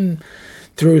taken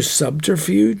through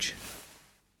subterfuge?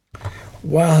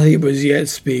 While he was yet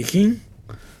speaking,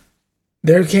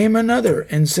 there came another,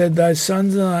 and said, Thy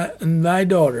sons and thy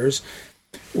daughters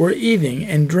were eating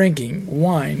and drinking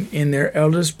wine in their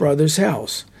eldest brother's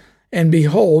house. And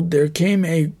behold, there came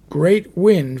a great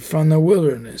wind from the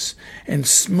wilderness, and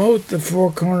smote the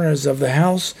 4 corners of the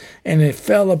house, and it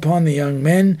fell upon the young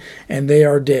men, and they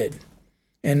are dead.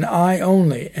 And I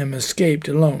only am escaped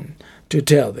alone to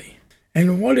tell thee.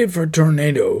 And what if a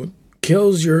tornado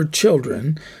kills your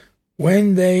children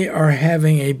when they are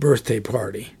having a birthday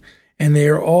party, and they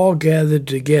are all gathered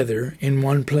together in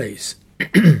one place?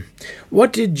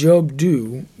 What did Job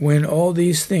do when all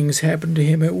these things happened to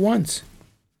him at once?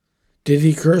 Did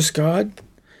he curse God?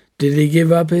 Did he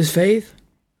give up his faith?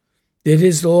 Did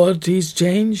his loyalties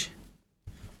change?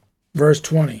 Verse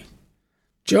 20.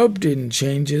 Job didn't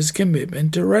change his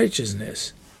commitment to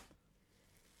righteousness.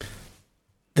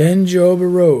 Then Job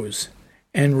arose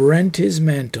and rent his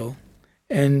mantle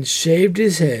and shaved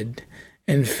his head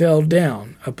and fell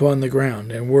down upon the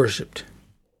ground and worshipped.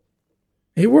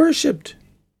 He worshipped.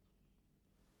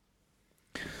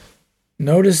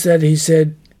 Notice that he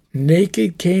said,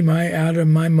 Naked came I out of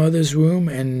my mother's womb,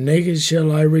 and naked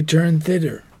shall I return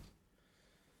thither.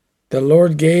 The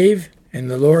Lord gave,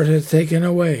 and the Lord hath taken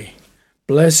away.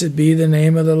 Blessed be the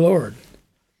name of the Lord.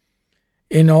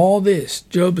 In all this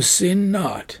Job sinned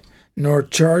not, nor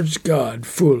charged God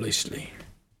foolishly.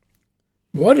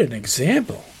 What an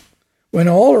example! When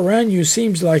all around you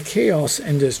seems like chaos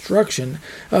and destruction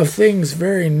of things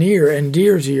very near and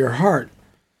dear to your heart,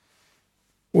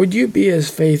 would you be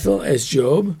as faithful as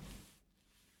Job?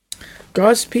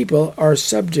 God's people are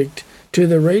subject to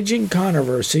the raging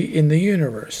controversy in the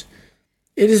universe.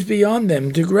 It is beyond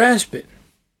them to grasp it.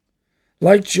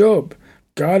 Like Job,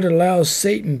 God allows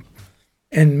Satan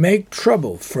and make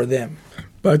trouble for them,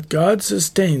 but God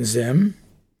sustains them.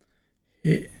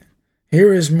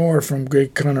 Here is more from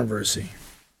great controversy.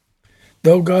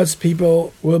 Though God's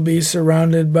people will be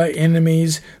surrounded by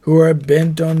enemies who are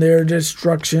bent on their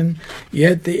destruction,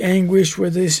 yet the anguish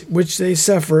which they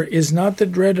suffer is not the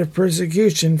dread of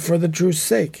persecution for the truth's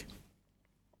sake.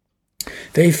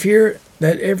 They fear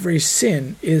that every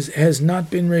sin has not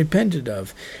been repented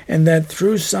of, and that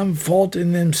through some fault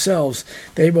in themselves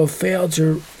they will fail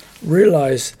to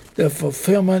realize the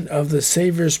fulfillment of the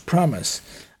Savior's promise.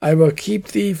 I will keep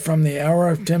thee from the hour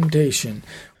of temptation,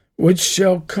 which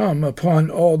shall come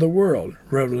upon all the world.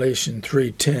 Revelation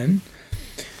 3:10.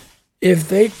 If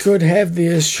they could have the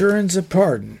assurance of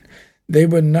pardon, they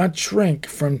would not shrink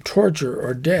from torture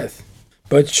or death.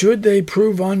 But should they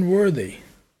prove unworthy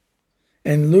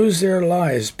and lose their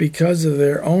lives because of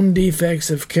their own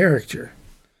defects of character,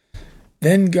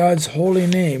 then God's holy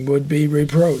name would be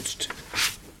reproached.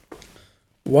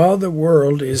 While the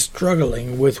world is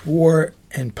struggling with war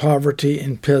and poverty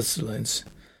and pestilence,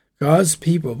 God's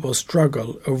people will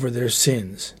struggle over their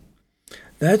sins.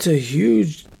 That's a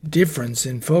huge difference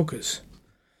in focus.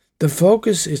 The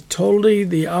focus is totally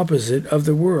the opposite of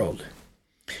the world.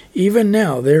 Even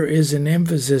now, there is an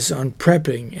emphasis on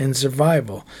prepping and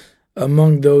survival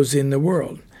among those in the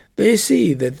world. They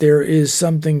see that there is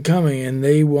something coming and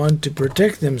they want to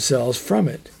protect themselves from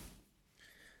it.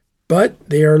 But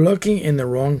they are looking in the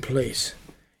wrong place.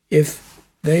 If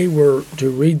they were to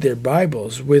read their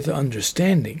Bibles with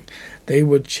understanding, they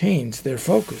would change their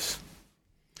focus.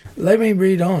 Let me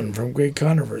read on from Great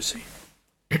Controversy.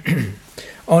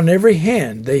 On every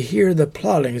hand they hear the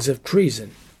plottings of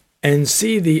treason, and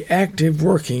see the active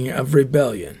working of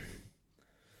rebellion.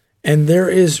 And there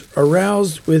is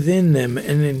aroused within them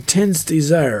an intense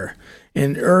desire,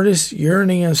 an earnest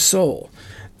yearning of soul,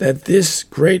 that this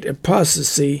great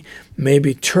apostasy may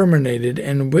be terminated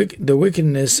and the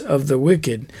wickedness of the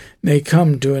wicked may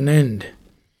come to an end.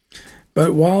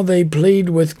 But while they plead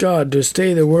with God to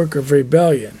stay the work of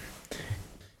rebellion,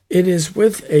 it is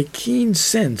with a keen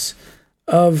sense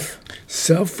of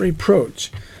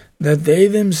self-reproach that they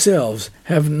themselves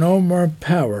have no more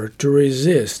power to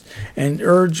resist and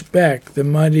urge back the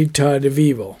mighty tide of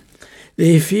evil.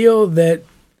 They feel that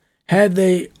had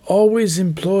they always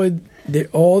employed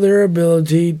all their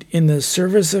ability in the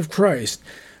service of Christ,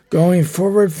 going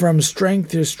forward from strength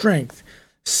to strength,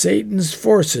 Satan's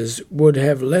forces would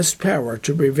have less power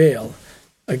to prevail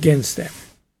against them.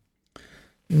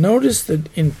 Notice the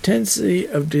intensity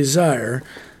of desire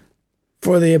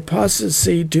for the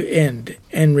apostasy to end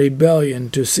and rebellion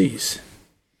to cease.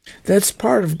 That's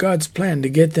part of God's plan to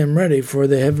get them ready for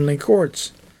the heavenly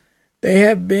courts. They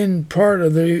have been part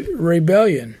of the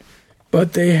rebellion,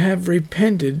 but they have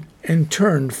repented and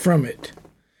turned from it.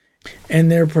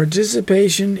 And their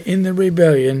participation in the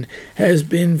rebellion has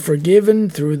been forgiven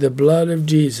through the blood of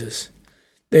Jesus.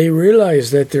 They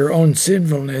realize that their own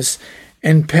sinfulness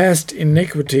and past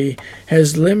iniquity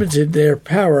has limited their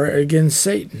power against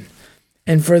Satan,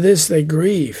 and for this they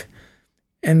grieve,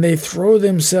 and they throw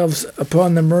themselves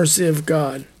upon the mercy of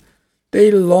God. They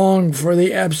long for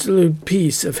the absolute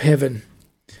peace of heaven.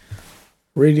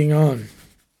 Reading on.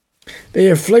 They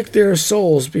afflict their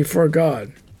souls before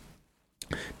God,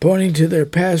 pointing to their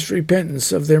past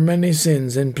repentance of their many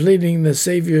sins and pleading the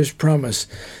Savior's promise,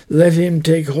 "Let him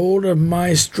take hold of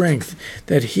my strength,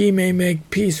 that he may make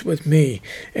peace with me,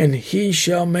 and he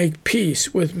shall make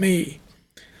peace with me."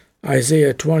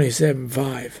 Isaiah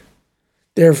 27:5.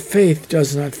 Their faith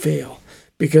does not fail,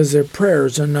 because their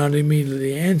prayers are not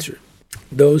immediately answered.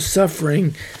 Those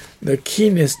suffering the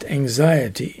keenest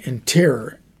anxiety and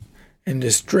terror and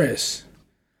distress,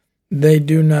 they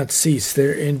do not cease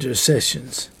their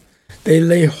intercessions. They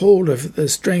lay hold of the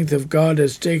strength of God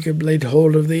as Jacob laid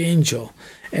hold of the angel,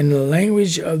 and the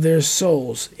language of their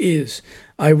souls is,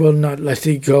 "I will not let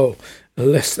thee go,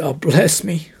 lest thou bless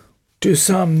me." To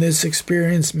some, this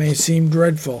experience may seem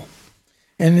dreadful,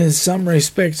 and in some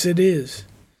respects it is.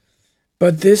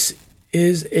 But this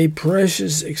is a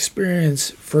precious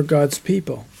experience for God's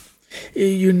people.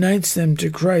 It unites them to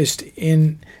Christ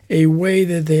in a way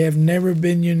that they have never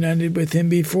been united with him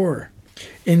before.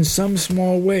 In some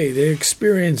small way, they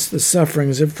experience the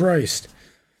sufferings of Christ.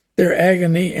 Their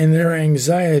agony and their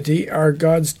anxiety are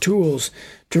God's tools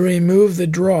to remove the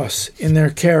dross in their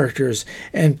characters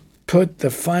and put the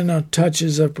final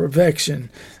touches of perfection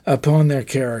upon their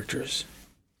characters.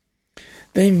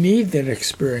 They need that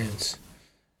experience,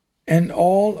 and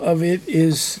all of it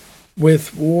is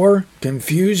with war,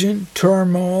 confusion,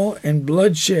 turmoil, and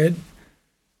bloodshed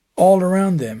all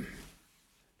around them.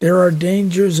 There are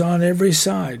dangers on every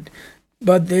side,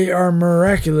 but they are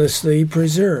miraculously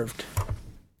preserved.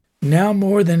 Now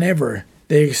more than ever,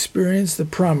 they experience the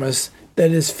promise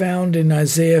that is found in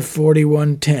Isaiah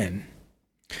 41:10.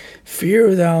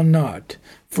 "Fear thou not,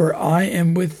 for I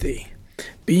am with thee.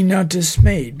 Be not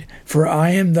dismayed, for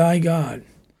I am thy God.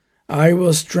 I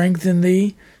will strengthen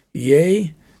thee,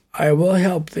 yea, I will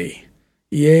help thee.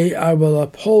 Yea, I will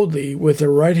uphold thee with the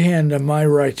right hand of my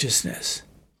righteousness."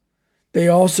 They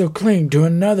also cling to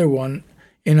another one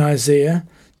in Isaiah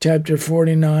chapter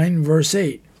 49, verse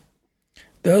 8.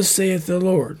 "Thus saith the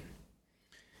Lord,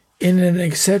 In an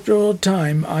acceptable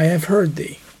time I have heard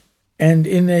thee, and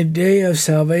in a day of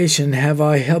salvation have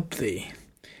I helped thee.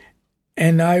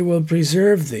 And I will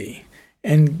preserve thee,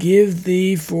 and give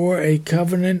thee for a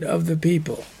covenant of the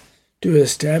people, to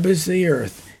establish the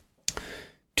earth,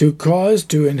 to cause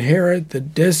to inherit the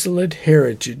desolate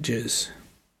heritages."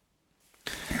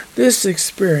 This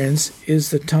experience is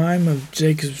the time of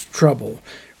Jacob's trouble,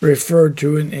 referred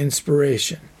to in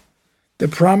inspiration. The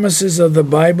promises of the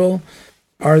Bible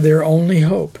are their only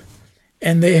hope,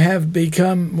 and they have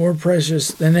become more precious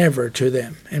than ever to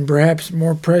them, and perhaps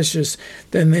more precious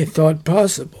than they thought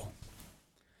possible.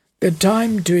 The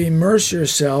time to immerse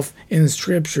yourself in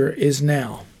Scripture is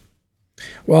now.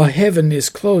 While heaven is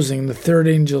closing the third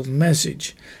angel's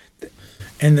message,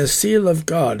 and the seal of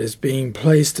God is being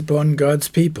placed upon God's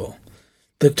people,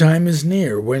 the time is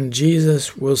near when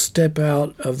Jesus will step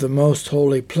out of the most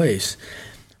holy place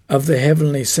of the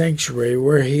heavenly sanctuary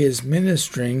where he is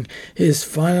ministering his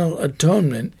final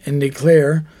atonement and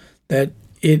declare that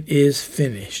it is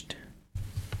finished.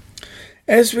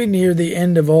 As we near the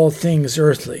end of all things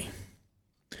earthly,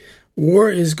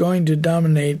 war is going to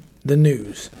dominate the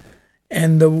news,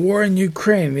 and the war in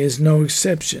Ukraine is no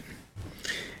exception.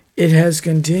 It has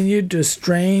continued to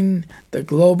strain the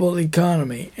global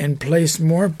economy and place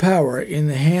more power in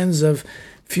the hands of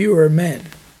fewer men.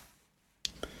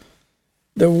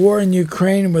 The war in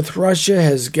Ukraine with Russia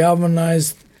has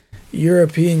galvanized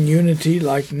European unity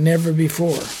like never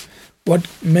before. What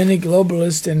many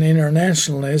globalists and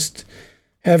internationalists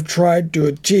have tried to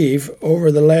achieve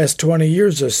over the last 20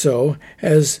 years or so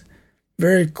has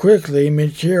very quickly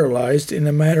materialized in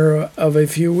a matter of a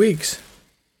few weeks.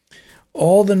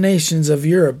 All the nations of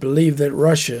Europe believe that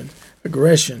Russian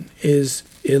aggression is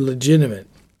illegitimate.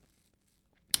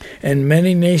 And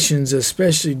many nations,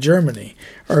 especially Germany,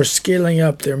 are scaling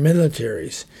up their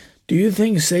militaries. Do you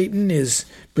think Satan is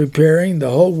preparing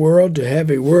the whole world to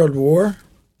have a world war?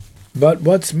 But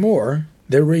what's more,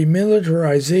 the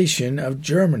remilitarization of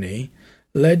Germany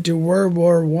led to World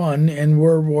War I and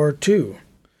World War II.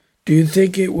 Do you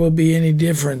think it will be any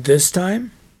different this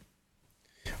time?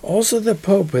 Also, the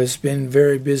Pope has been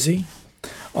very busy.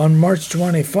 On March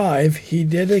 25, he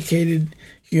dedicated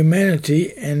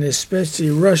humanity, and especially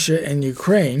Russia and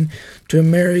Ukraine, to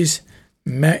Mary's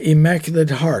Immaculate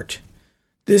Heart.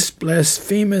 This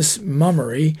blasphemous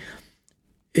mummery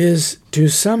is to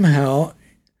somehow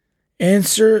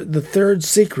answer the third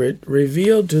secret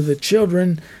revealed to the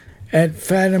children at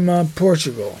Fatima,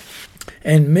 Portugal,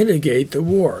 and mitigate the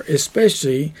war,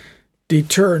 especially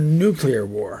deter nuclear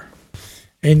war.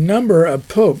 A number of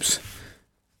popes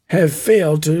have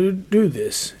failed to do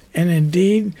this, and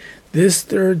indeed this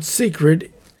third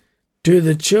secret to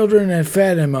the children at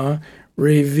Fatima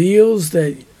reveals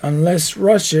that unless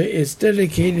Russia is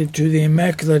dedicated to the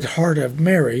Immaculate Heart of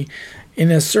Mary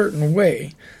in a certain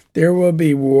way, there will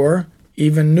be war,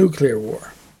 even nuclear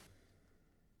war.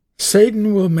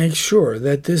 Satan will make sure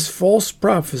that this false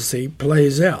prophecy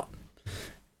plays out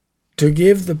to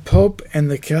give the Pope and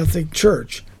the Catholic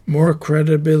Church more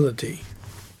credibility.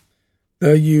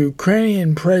 The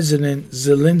Ukrainian President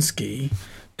Zelensky,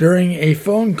 during a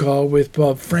phone call with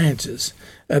Pope Francis,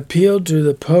 appealed to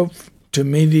the Pope to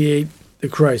mediate the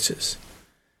crisis.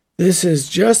 This is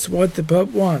just what the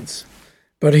Pope wants,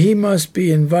 but he must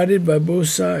be invited by both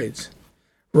sides.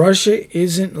 Russia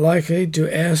isn't likely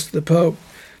to ask the Pope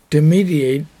to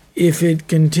mediate if it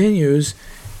continues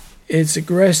its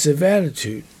aggressive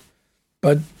attitude,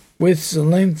 but with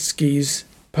Zelensky's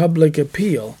public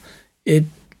appeal, it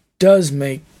does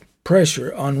make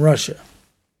pressure on Russia.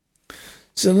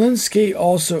 Zelensky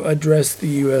also addressed the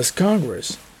U.S.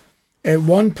 Congress. At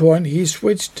one point, he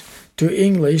switched to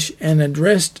English and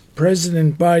addressed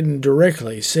President Biden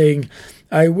directly, saying,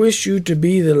 "I wish you to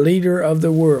be the leader of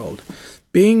the world.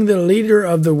 Being the leader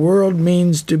of the world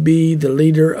means to be the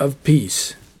leader of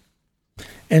peace."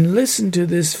 And listen to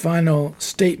this final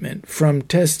statement from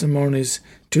Testimonies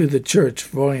to the Church,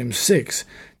 Volume 6,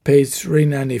 page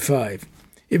 395.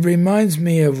 It reminds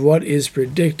me of what is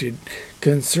predicted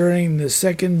concerning the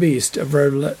second beast of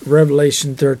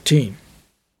Revelation 13.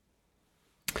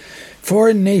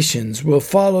 Foreign nations will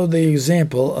follow the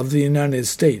example of the United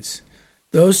States,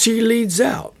 though she leads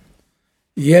out.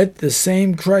 Yet the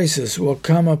same crisis will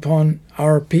come upon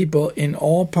our people in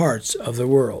all parts of the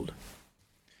world.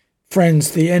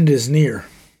 Friends, the end is near.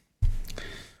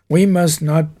 We must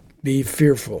not be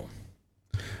fearful,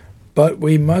 but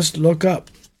we must look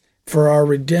up, for our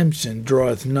redemption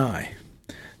draweth nigh.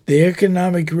 The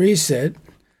economic reset,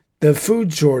 the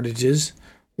food shortages,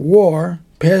 war,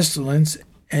 pestilence,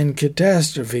 and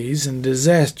catastrophes and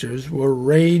disasters will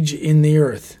rage in the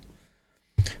earth.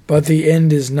 But the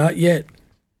end is not yet.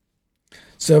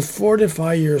 So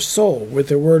fortify your soul with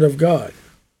the Word of God.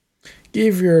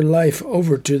 Give your life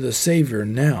over to the Savior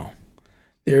now.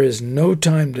 There is no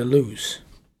time to lose.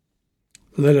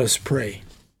 Let us pray.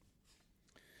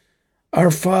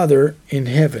 Our Father in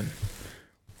heaven,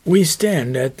 we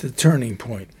stand at the turning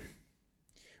point.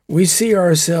 We see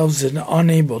ourselves as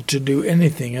unable to do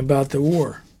anything about the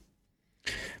war.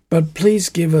 But please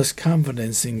give us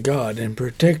confidence in God and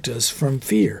protect us from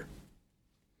fear.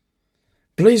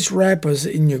 Please wrap us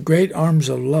in your great arms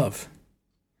of love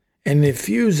and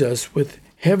infuse us with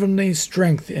heavenly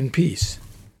strength and peace.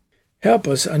 Help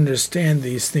us understand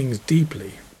these things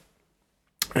deeply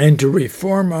and to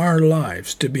reform our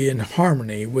lives to be in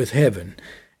harmony with heaven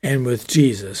and with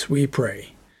Jesus, we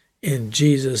pray. In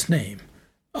Jesus' name,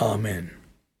 amen.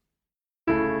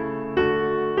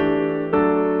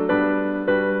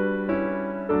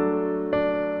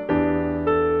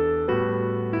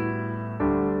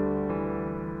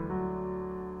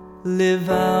 Live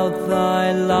out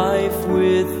thy life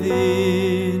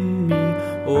within me,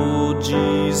 O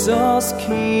Jesus,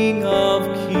 King of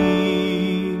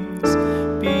kings.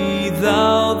 Be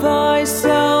thou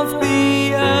thyself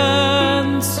the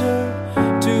answer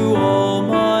to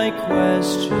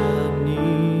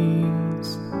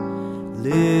questionings.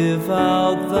 Live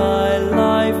out thy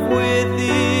life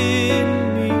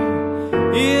within me.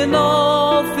 In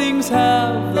all things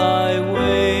have thy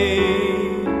way.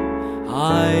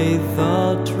 I,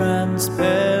 the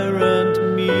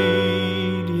transparent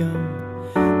medium,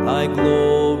 thy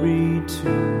glory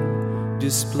to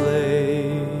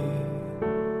display.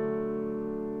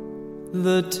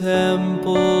 The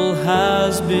temple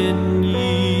has been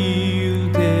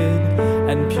yielded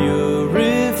and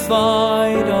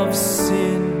purified of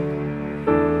sin.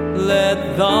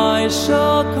 Let thy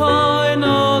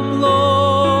Shekinah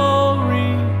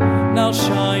glory now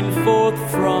shine forth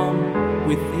from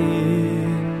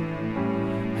within,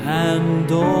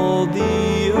 and all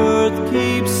the earth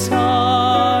keep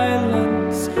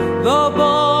silence, the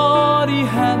body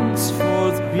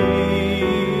henceforth be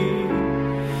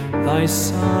thy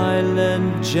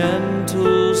silent,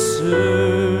 gentle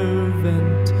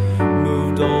servant,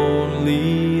 moved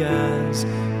only as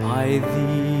by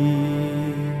thee.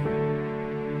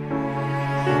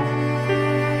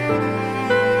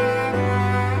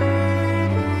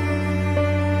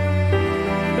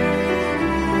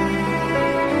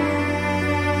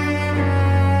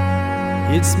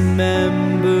 Its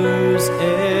members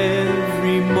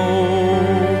every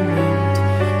moment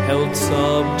held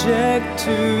subject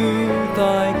to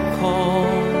thy call,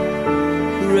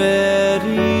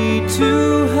 ready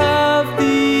to have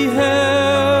thee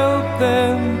help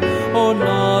them or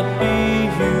not be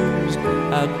used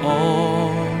at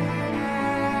all,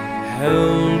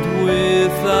 held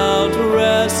without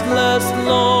restless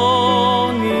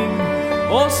longing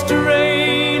or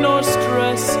strain or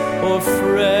stress or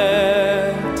fret,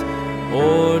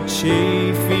 or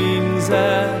chafings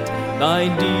at thy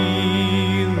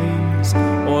dealings,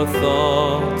 or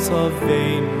thoughts of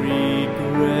vain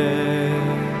regret.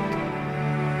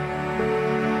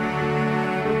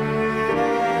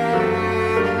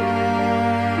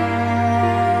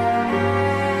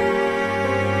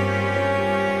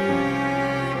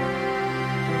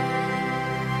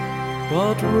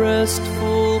 But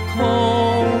restful,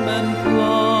 calm, and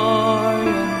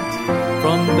pliant,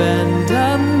 from bend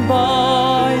and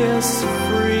bias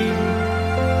free,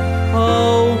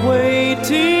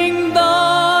 awaiting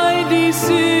thy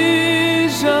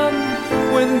decision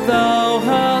when thou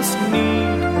hast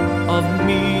need of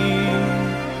me.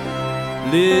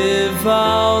 Live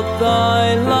out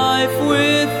thy life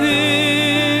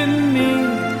within me,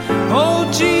 O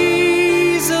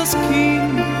Jesus,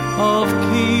 King of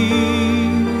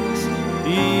kings.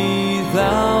 Be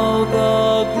thou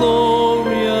the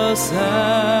glorious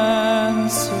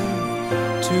answer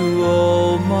to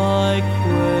all my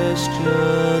questionings.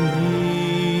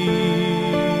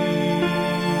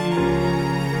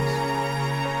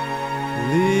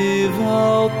 Live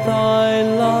out thy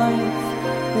life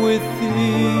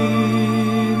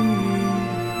within me,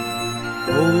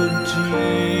 O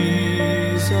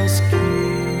Jesus,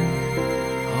 King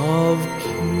of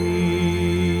kings.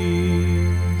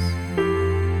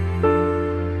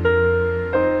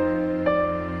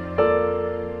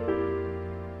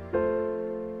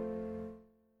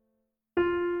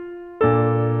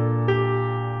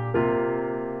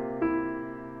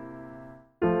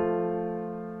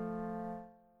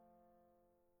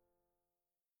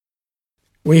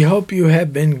 We hope you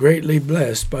have been greatly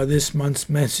blessed by this month's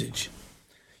message.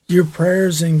 Your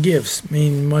prayers and gifts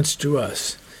mean much to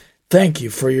us. Thank you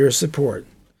for your support.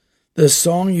 The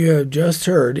song you have just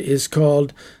heard is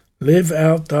called Live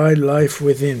Out Thy Life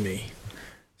Within Me,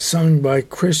 sung by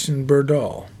Christian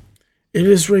Berdahl. It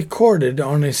is recorded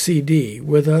on a CD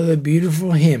with other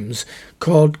beautiful hymns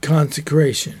called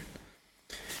Consecration.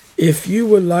 If you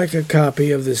would like a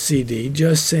copy of the CD,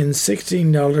 just send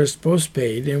 $16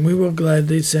 postpaid and we will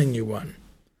gladly send you one.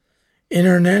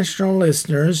 International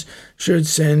listeners should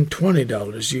send $20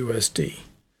 USD.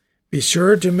 Be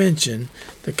sure to mention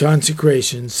the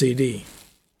Consecration CD.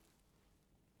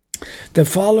 The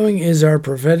following is our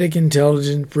Prophetic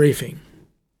Intelligence Briefing,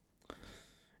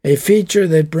 a feature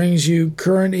that brings you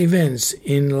current events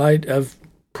in light of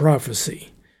prophecy,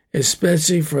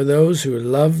 especially for those who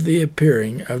love the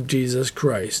appearing of Jesus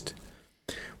Christ.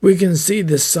 We can see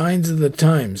the signs of the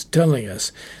times telling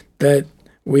us that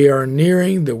we are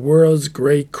nearing the world's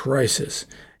great crisis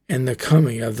and the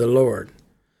coming of the Lord.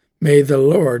 May the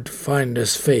Lord find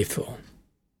us faithful.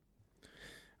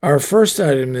 Our first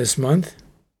item this month: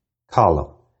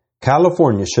 CALA.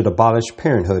 California should abolish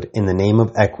parenthood in the name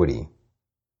of equity.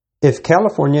 If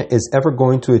California is ever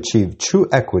going to achieve true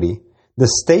equity, the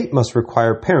state must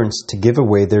require parents to give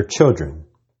away their children.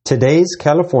 Today's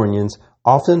Californians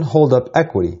often hold up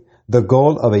equity, the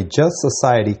goal of a just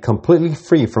society completely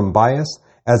free from bias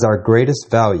as our greatest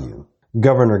value.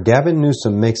 Governor Gavin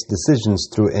Newsom makes decisions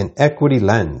through an equity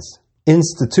lens.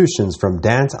 Institutions from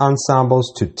dance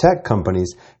ensembles to tech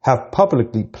companies have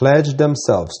publicly pledged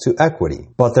themselves to equity,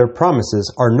 but their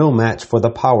promises are no match for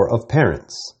the power of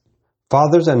parents.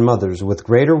 Fathers and mothers with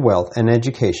greater wealth and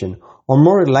education are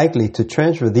more likely to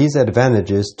transfer these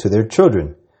advantages to their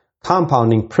children,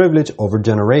 compounding privilege over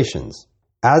generations.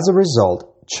 As a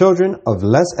result, children of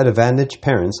less advantaged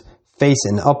parents face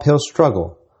an uphill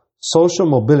struggle. Social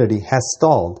mobility has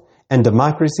stalled, and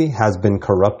democracy has been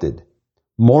corrupted.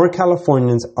 More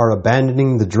Californians are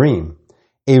abandoning the dream.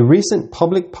 A recent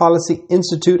Public Policy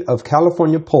Institute of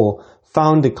California poll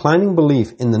found declining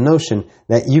belief in the notion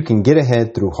that you can get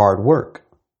ahead through hard work.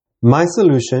 My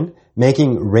solution,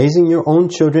 making raising your own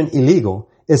children illegal,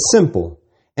 is simple,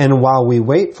 and while we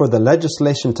wait for the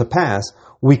legislation to pass,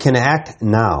 we can act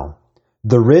now.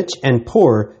 The rich and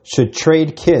poor should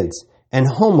trade kids, and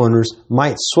homeowners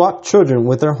might swap children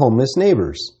with their homeless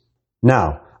neighbors.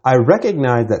 Now, I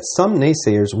recognize that some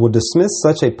naysayers will dismiss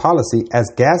such a policy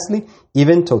as ghastly,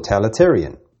 even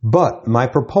totalitarian. But my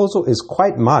proposal is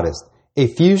quite modest, a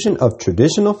fusion of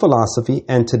traditional philosophy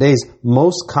and today's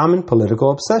most common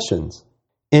political obsessions.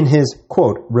 In his,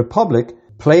 quote, Republic,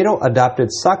 Plato adopted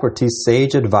Socrates'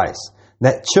 sage advice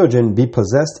that children be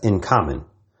possessed in common,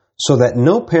 so that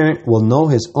no parent will know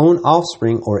his own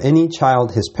offspring or any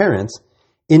child his parents,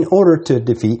 in order to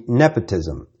defeat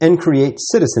nepotism and create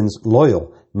citizens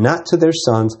loyal not to their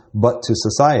sons but to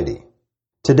society.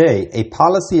 Today, a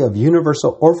policy of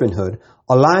universal orphanhood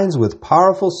aligns with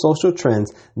powerful social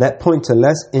trends that point to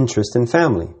less interest in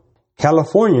family.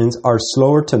 Californians are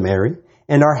slower to marry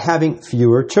and are having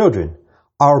fewer children.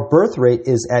 Our birth rate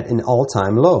is at an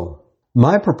all-time low.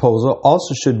 My proposal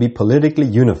also should be politically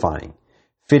unifying,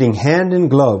 fitting hand in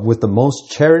glove with the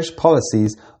most cherished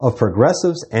policies of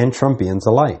progressives and Trumpians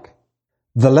alike.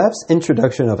 The left's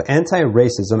introduction of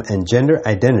anti-racism and gender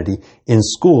identity in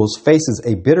schools faces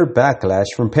a bitter backlash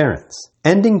from parents.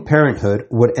 Ending parenthood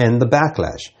would end the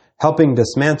backlash, helping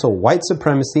dismantle white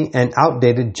supremacy and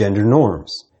outdated gender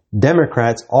norms.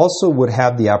 Democrats also would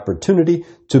have the opportunity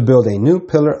to build a new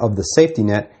pillar of the safety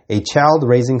net, a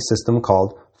child-raising system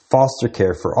called foster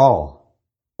care for all.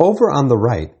 Over on the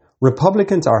right,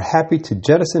 Republicans are happy to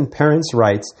jettison parents'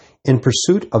 rights in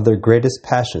pursuit of their greatest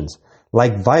passions,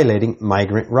 like violating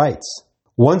migrant rights.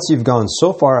 Once you've gone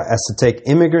so far as to take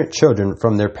immigrant children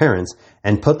from their parents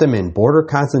and put them in border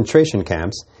concentration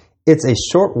camps, it's a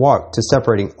short walk to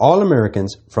separating all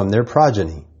Americans from their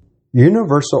progeny.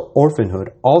 Universal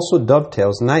orphanhood also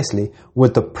dovetails nicely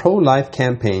with the pro-life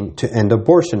campaign to end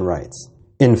abortion rights.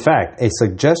 In fact, a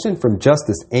suggestion from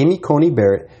Justice Amy Coney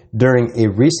Barrett during a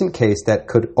recent case that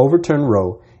could overturn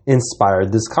Roe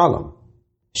inspired this column.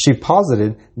 She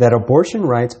posited that abortion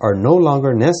rights are no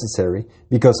longer necessary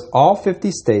because all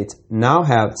 50 states now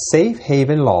have safe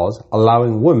haven laws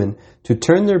allowing women to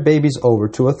turn their babies over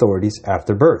to authorities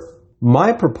after birth.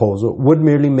 My proposal would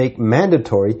merely make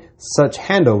mandatory such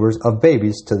handovers of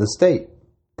babies to the state.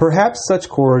 Perhaps such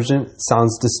coercion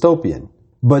sounds dystopian,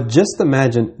 but just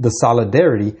imagine the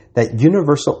solidarity that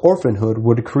universal orphanhood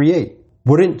would create.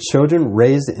 Wouldn't children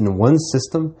raised in one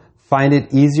system find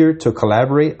it easier to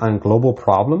collaborate on global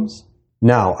problems?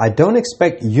 Now, I don't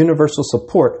expect universal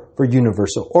support for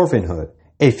universal orphanhood.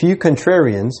 A few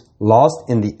contrarians, lost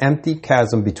in the empty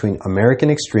chasm between American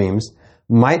extremes,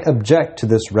 might object to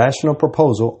this rational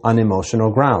proposal on emotional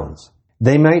grounds.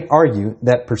 They might argue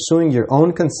that pursuing your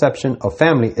own conception of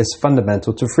family is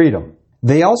fundamental to freedom.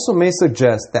 They also may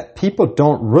suggest that people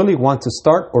don't really want to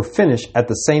start or finish at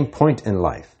the same point in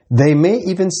life. They may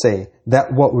even say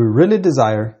that what we really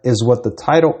desire is what the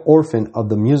title orphan of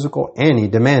the musical Annie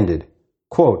demanded.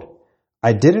 Quote,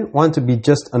 I didn't want to be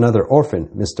just another orphan,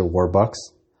 Mr. Warbucks.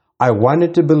 I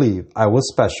wanted to believe I was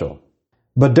special.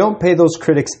 But don't pay those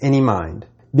critics any mind,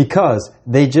 because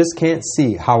they just can't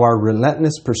see how our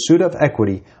relentless pursuit of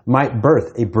equity might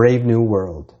birth a brave new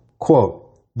world. Quote,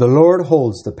 the Lord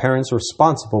holds the parents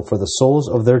responsible for the souls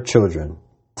of their children.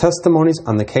 Testimonies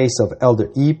on the case of Elder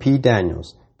E.P.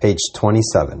 Daniels, page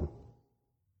 27.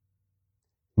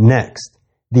 Next,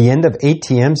 the end of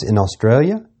ATMs in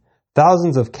Australia,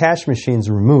 thousands of cash machines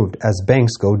removed as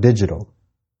banks go digital.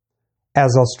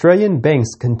 As Australian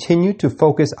banks continue to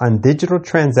focus on digital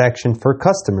transaction for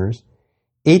customers,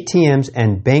 ATMs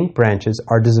and bank branches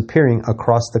are disappearing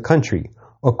across the country,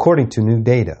 according to new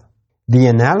data. The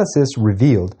analysis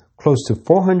revealed close to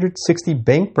 460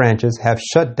 bank branches have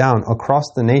shut down across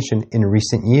the nation in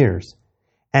recent years.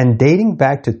 And dating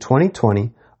back to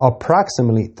 2020,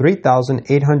 approximately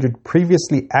 3,800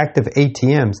 previously active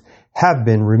ATMs have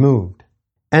been removed.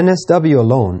 NSW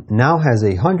alone now has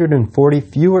 140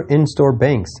 fewer in-store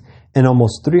banks, and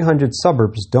almost 300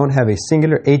 suburbs don't have a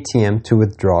singular ATM to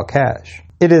withdraw cash.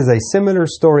 It is a similar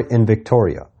story in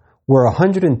Victoria, where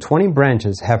 120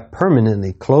 branches have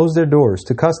permanently closed their doors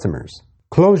to customers.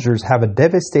 Closures have a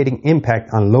devastating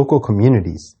impact on local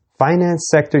communities, Finance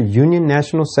Sector Union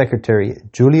National Secretary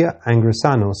Julia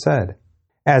Angrisano said.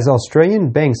 As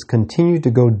Australian banks continue to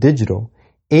go digital,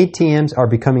 ATMs are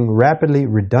becoming rapidly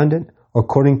redundant,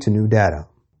 according to new data.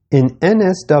 In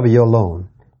NSW alone,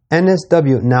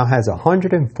 NSW now has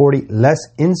 140 less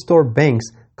in-store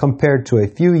banks compared to a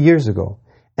few years ago,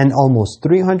 and almost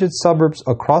 300 suburbs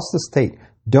across the state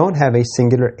don't have a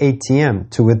singular ATM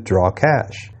to withdraw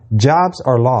cash. Jobs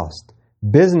are lost,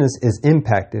 business is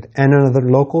impacted, and another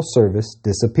local service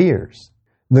disappears.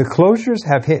 The closures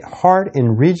have hit hard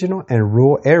in regional and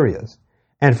rural areas,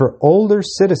 and for older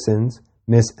citizens,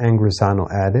 Ms. Angrisano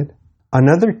added.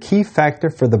 Another key factor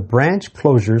for the branch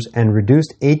closures and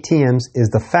reduced ATMs is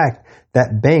the fact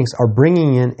that banks are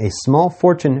bringing in a small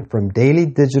fortune from daily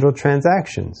digital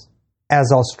transactions.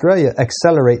 As Australia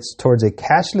accelerates towards a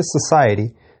cashless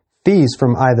society, fees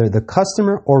from either the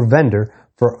customer or vendor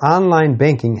for online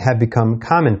banking have become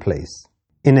commonplace.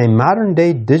 In a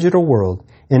modern-day digital world,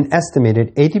 an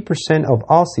estimated 80% of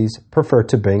Aussies prefer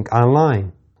to bank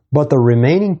online. But the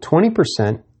remaining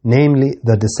 20%, namely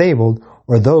the disabled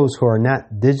or those who are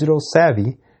not digital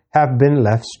savvy, have been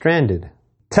left stranded.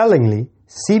 Tellingly,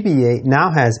 CBA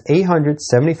now has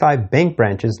 875 bank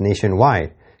branches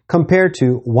nationwide, compared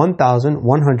to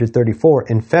 1,134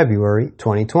 in February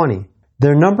 2020.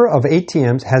 Their number of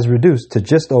ATMs has reduced to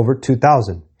just over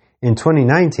 2,000. In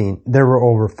 2019, there were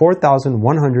over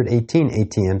 4,118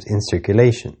 ATMs in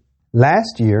circulation.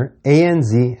 Last year,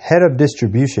 ANZ Head of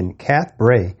Distribution Kath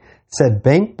Bray said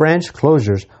bank branch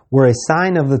closures were a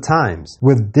sign of the times,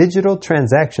 with digital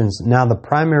transactions now the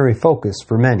primary focus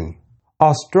for many.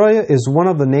 Australia is one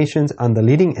of the nations on the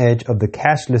leading edge of the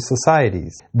cashless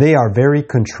societies. They are very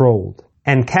controlled,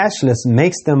 and cashless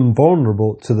makes them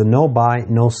vulnerable to the no-buy,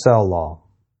 no-sell law.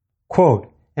 Quote,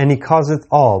 "And he causeth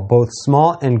all, both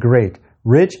small and great,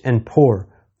 rich and poor,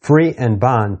 free and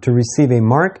bond, to receive a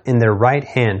mark in their right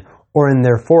hand or in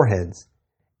their foreheads,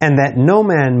 and that no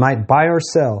man might buy or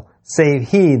sell, save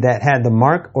he that had the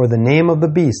mark or the name of the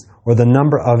beast or the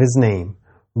number of his name."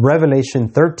 Revelation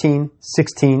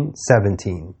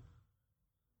 13:16-17.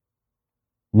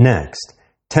 Next,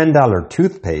 $10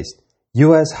 toothpaste.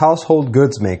 U.S. household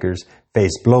goods makers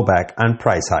face blowback on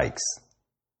price hikes.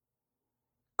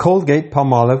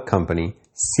 Colgate-Palmolive Company,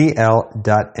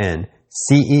 CL.N.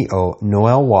 CEO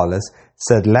Noel Wallace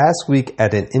said last week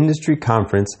at an industry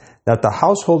conference that the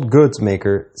household goods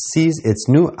maker sees its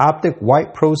new Optic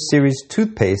White Pro Series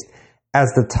toothpaste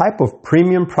as the type of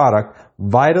premium product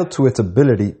vital to its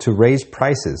ability to raise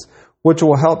prices, which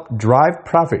will help drive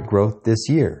profit growth this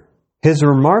year. His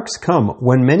remarks come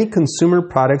when many consumer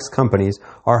products companies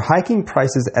are hiking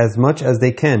prices as much as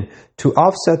they can to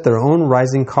offset their own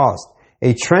rising costs,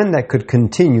 a trend that could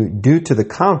continue due to the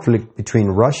conflict between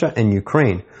Russia and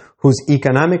Ukraine, whose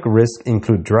economic risks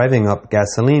include driving up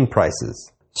gasoline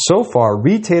prices. So far,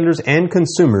 retailers and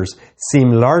consumers seem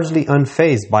largely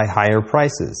unfazed by higher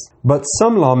prices. But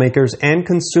some lawmakers and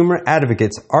consumer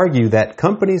advocates argue that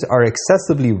companies are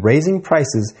excessively raising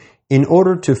prices in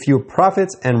order to fuel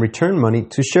profits and return money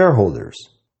to shareholders.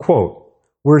 Quote,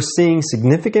 "We're seeing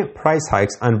significant price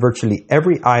hikes on virtually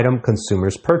every item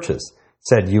consumers purchase,"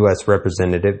 said U.S.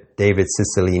 Representative David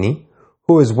Cicilline,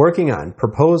 who is working on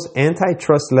proposed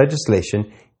antitrust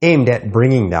legislation aimed at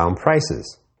bringing down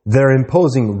prices. "They're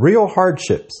imposing real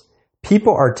hardships.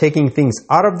 People are taking things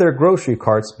out of their grocery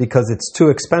carts because it's too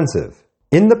expensive."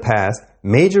 In the past,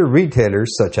 major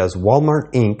retailers such as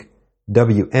Walmart Inc.,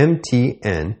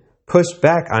 WMTN, pushed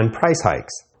back on price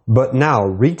hikes. But now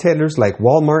retailers like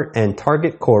Walmart and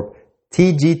Target Corp.,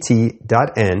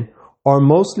 TGT.N, are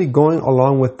mostly going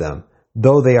along with them,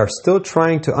 though they are still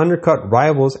trying to undercut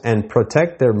rivals and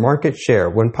protect their market share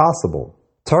when possible.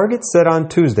 Target said on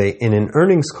Tuesday in an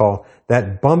earnings call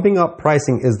that bumping up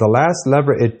pricing is the last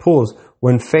lever it pulls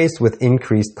when faced with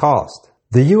increased cost.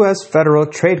 The U.S. Federal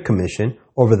Trade Commission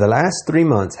over the last 3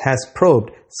 months has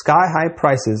probed sky-high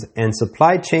prices and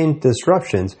supply chain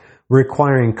disruptions,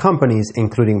 requiring companies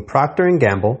including Procter &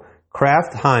 Gamble,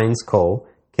 Kraft Heinz Co.,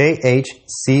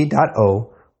 KHC.O.,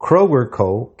 Kroger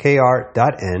Co.,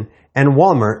 KR.N., and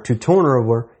Walmart to turn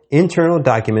over internal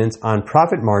documents on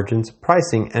profit margins,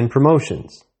 pricing, and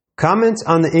promotions. Comments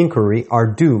on the inquiry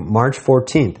are due March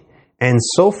 14th, and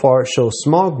so far show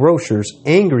small grocers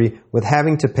angry with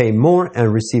having to pay more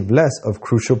and receive less of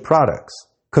crucial products.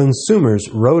 Consumers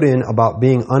wrote in about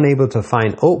being unable to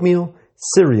find oatmeal,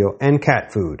 cereal, and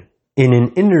cat food. In an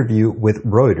interview with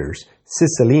Reuters,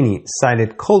 Cicilline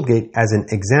cited Colgate as an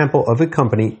example of a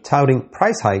company touting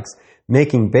price hikes,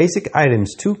 making basic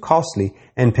items too costly,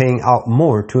 and paying out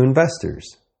more to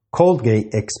investors.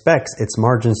 Colgate expects its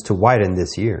margins to widen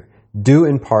this year, due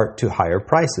in part to higher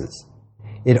prices.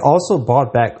 It also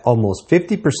bought back almost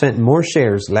 50% more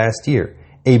shares last year,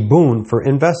 a boon for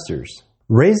investors.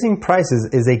 Raising prices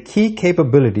is a key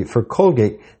capability for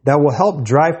Colgate that will help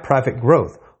drive profit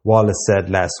growth, Wallace said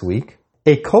last week.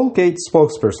 A Colgate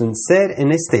spokesperson said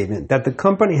in a statement that the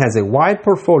company has a wide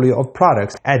portfolio of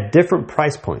products at different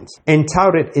price points and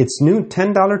touted its new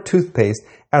 $10 toothpaste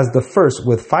as the first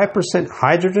with 5%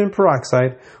 hydrogen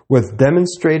peroxide with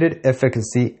demonstrated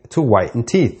efficacy to whiten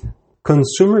teeth.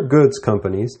 Consumer goods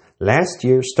companies last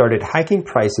year started hiking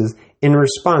prices in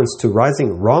response to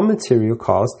rising raw material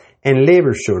costs and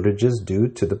labor shortages due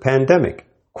to the pandemic.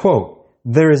 Quote,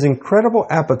 "There is incredible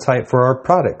appetite for our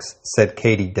products," said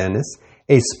Katie Dennis,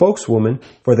 a spokeswoman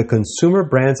for the Consumer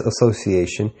Brands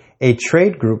Association, a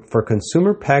trade group for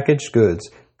consumer packaged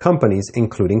goods companies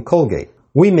including Colgate.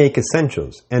 "We make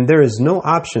essentials, and there is no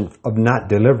option of not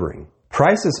delivering."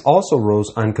 Prices also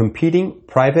rose on competing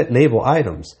private label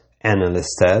items,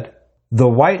 analysts said. The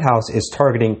White House is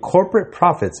targeting corporate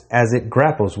profits as it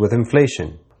grapples with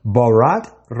inflation.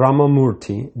 Bharat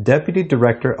Ramamurthy, Deputy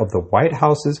Director of the White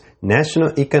House's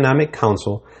National Economic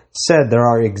Council, said there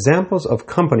are examples of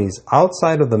companies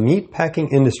outside of the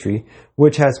meatpacking industry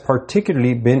which has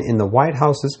particularly been in the White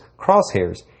House's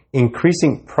crosshairs,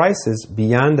 increasing prices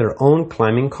beyond their own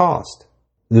climbing cost.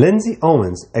 Lindsay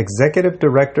Owens, Executive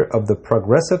Director of the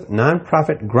progressive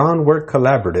nonprofit Groundwork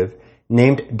Collaborative,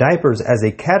 named diapers as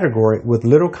a category with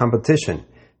little competition,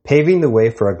 paving the way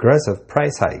for aggressive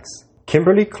price hikes.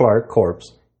 Kimberly-Clark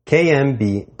Corp's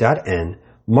KMB.N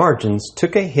margins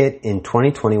took a hit in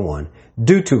 2021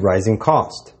 due to rising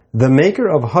cost. The maker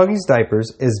of Huggies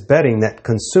diapers is betting that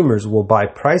consumers will buy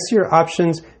pricier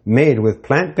options made with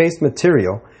plant-based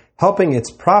material, helping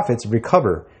its profits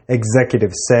recover,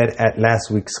 executives said at last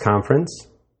week's conference.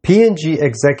 P&G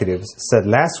executives said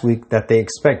last week that they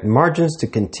expect margins to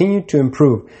continue to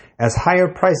improve as higher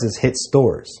prices hit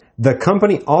stores. The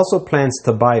company also plans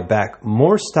to buy back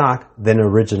more stock than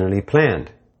originally planned.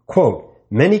 Quote,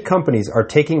 "Many companies are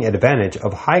taking advantage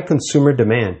of high consumer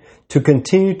demand to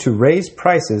continue to raise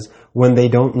prices when they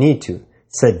don't need to,"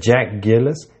 said Jack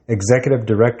Gillis, Executive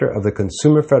Director of the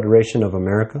Consumer Federation of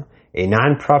America, a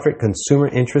nonprofit consumer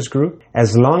interest group.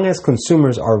 "As long as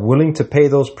consumers are willing to pay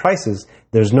those prices,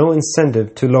 there's no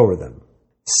incentive to lower them."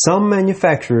 Some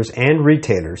manufacturers and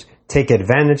retailers take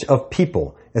advantage of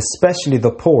people, especially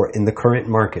the poor, in the current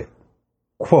market.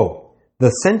 Quote,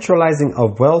 "The centralizing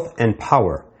of wealth and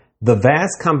power, the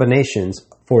vast combinations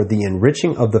for the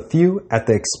enriching of the few at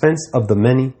the expense of the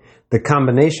many, the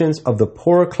combinations of the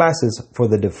poorer classes for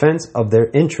the defense of their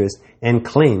interests and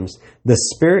claims, the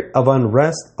spirit of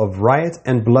unrest, of riot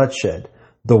and bloodshed,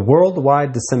 the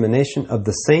worldwide dissemination of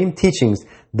the same teachings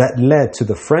that led to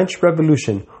the French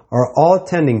Revolution are all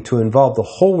tending to involve the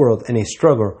whole world in a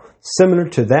struggle similar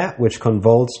to that which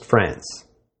convulsed France."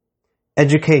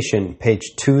 Education,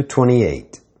 page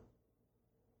 228.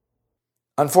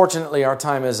 Unfortunately, our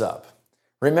time is up.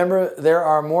 Remember, there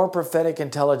are more prophetic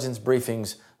intelligence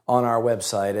briefings on our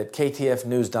website at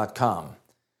ktfnews.com.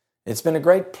 It's been a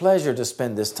great pleasure to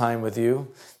spend this time with you.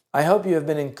 I hope you have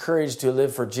been encouraged to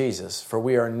live for Jesus, for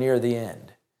we are near the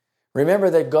end. Remember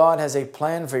that God has a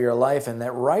plan for your life and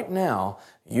that right now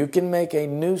you can make a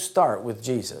new start with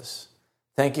Jesus.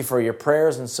 Thank you for your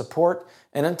prayers and support,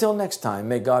 and until next time,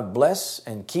 may God bless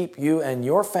and keep you and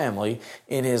your family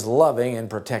in His loving and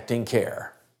protecting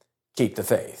care. Keep the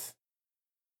faith.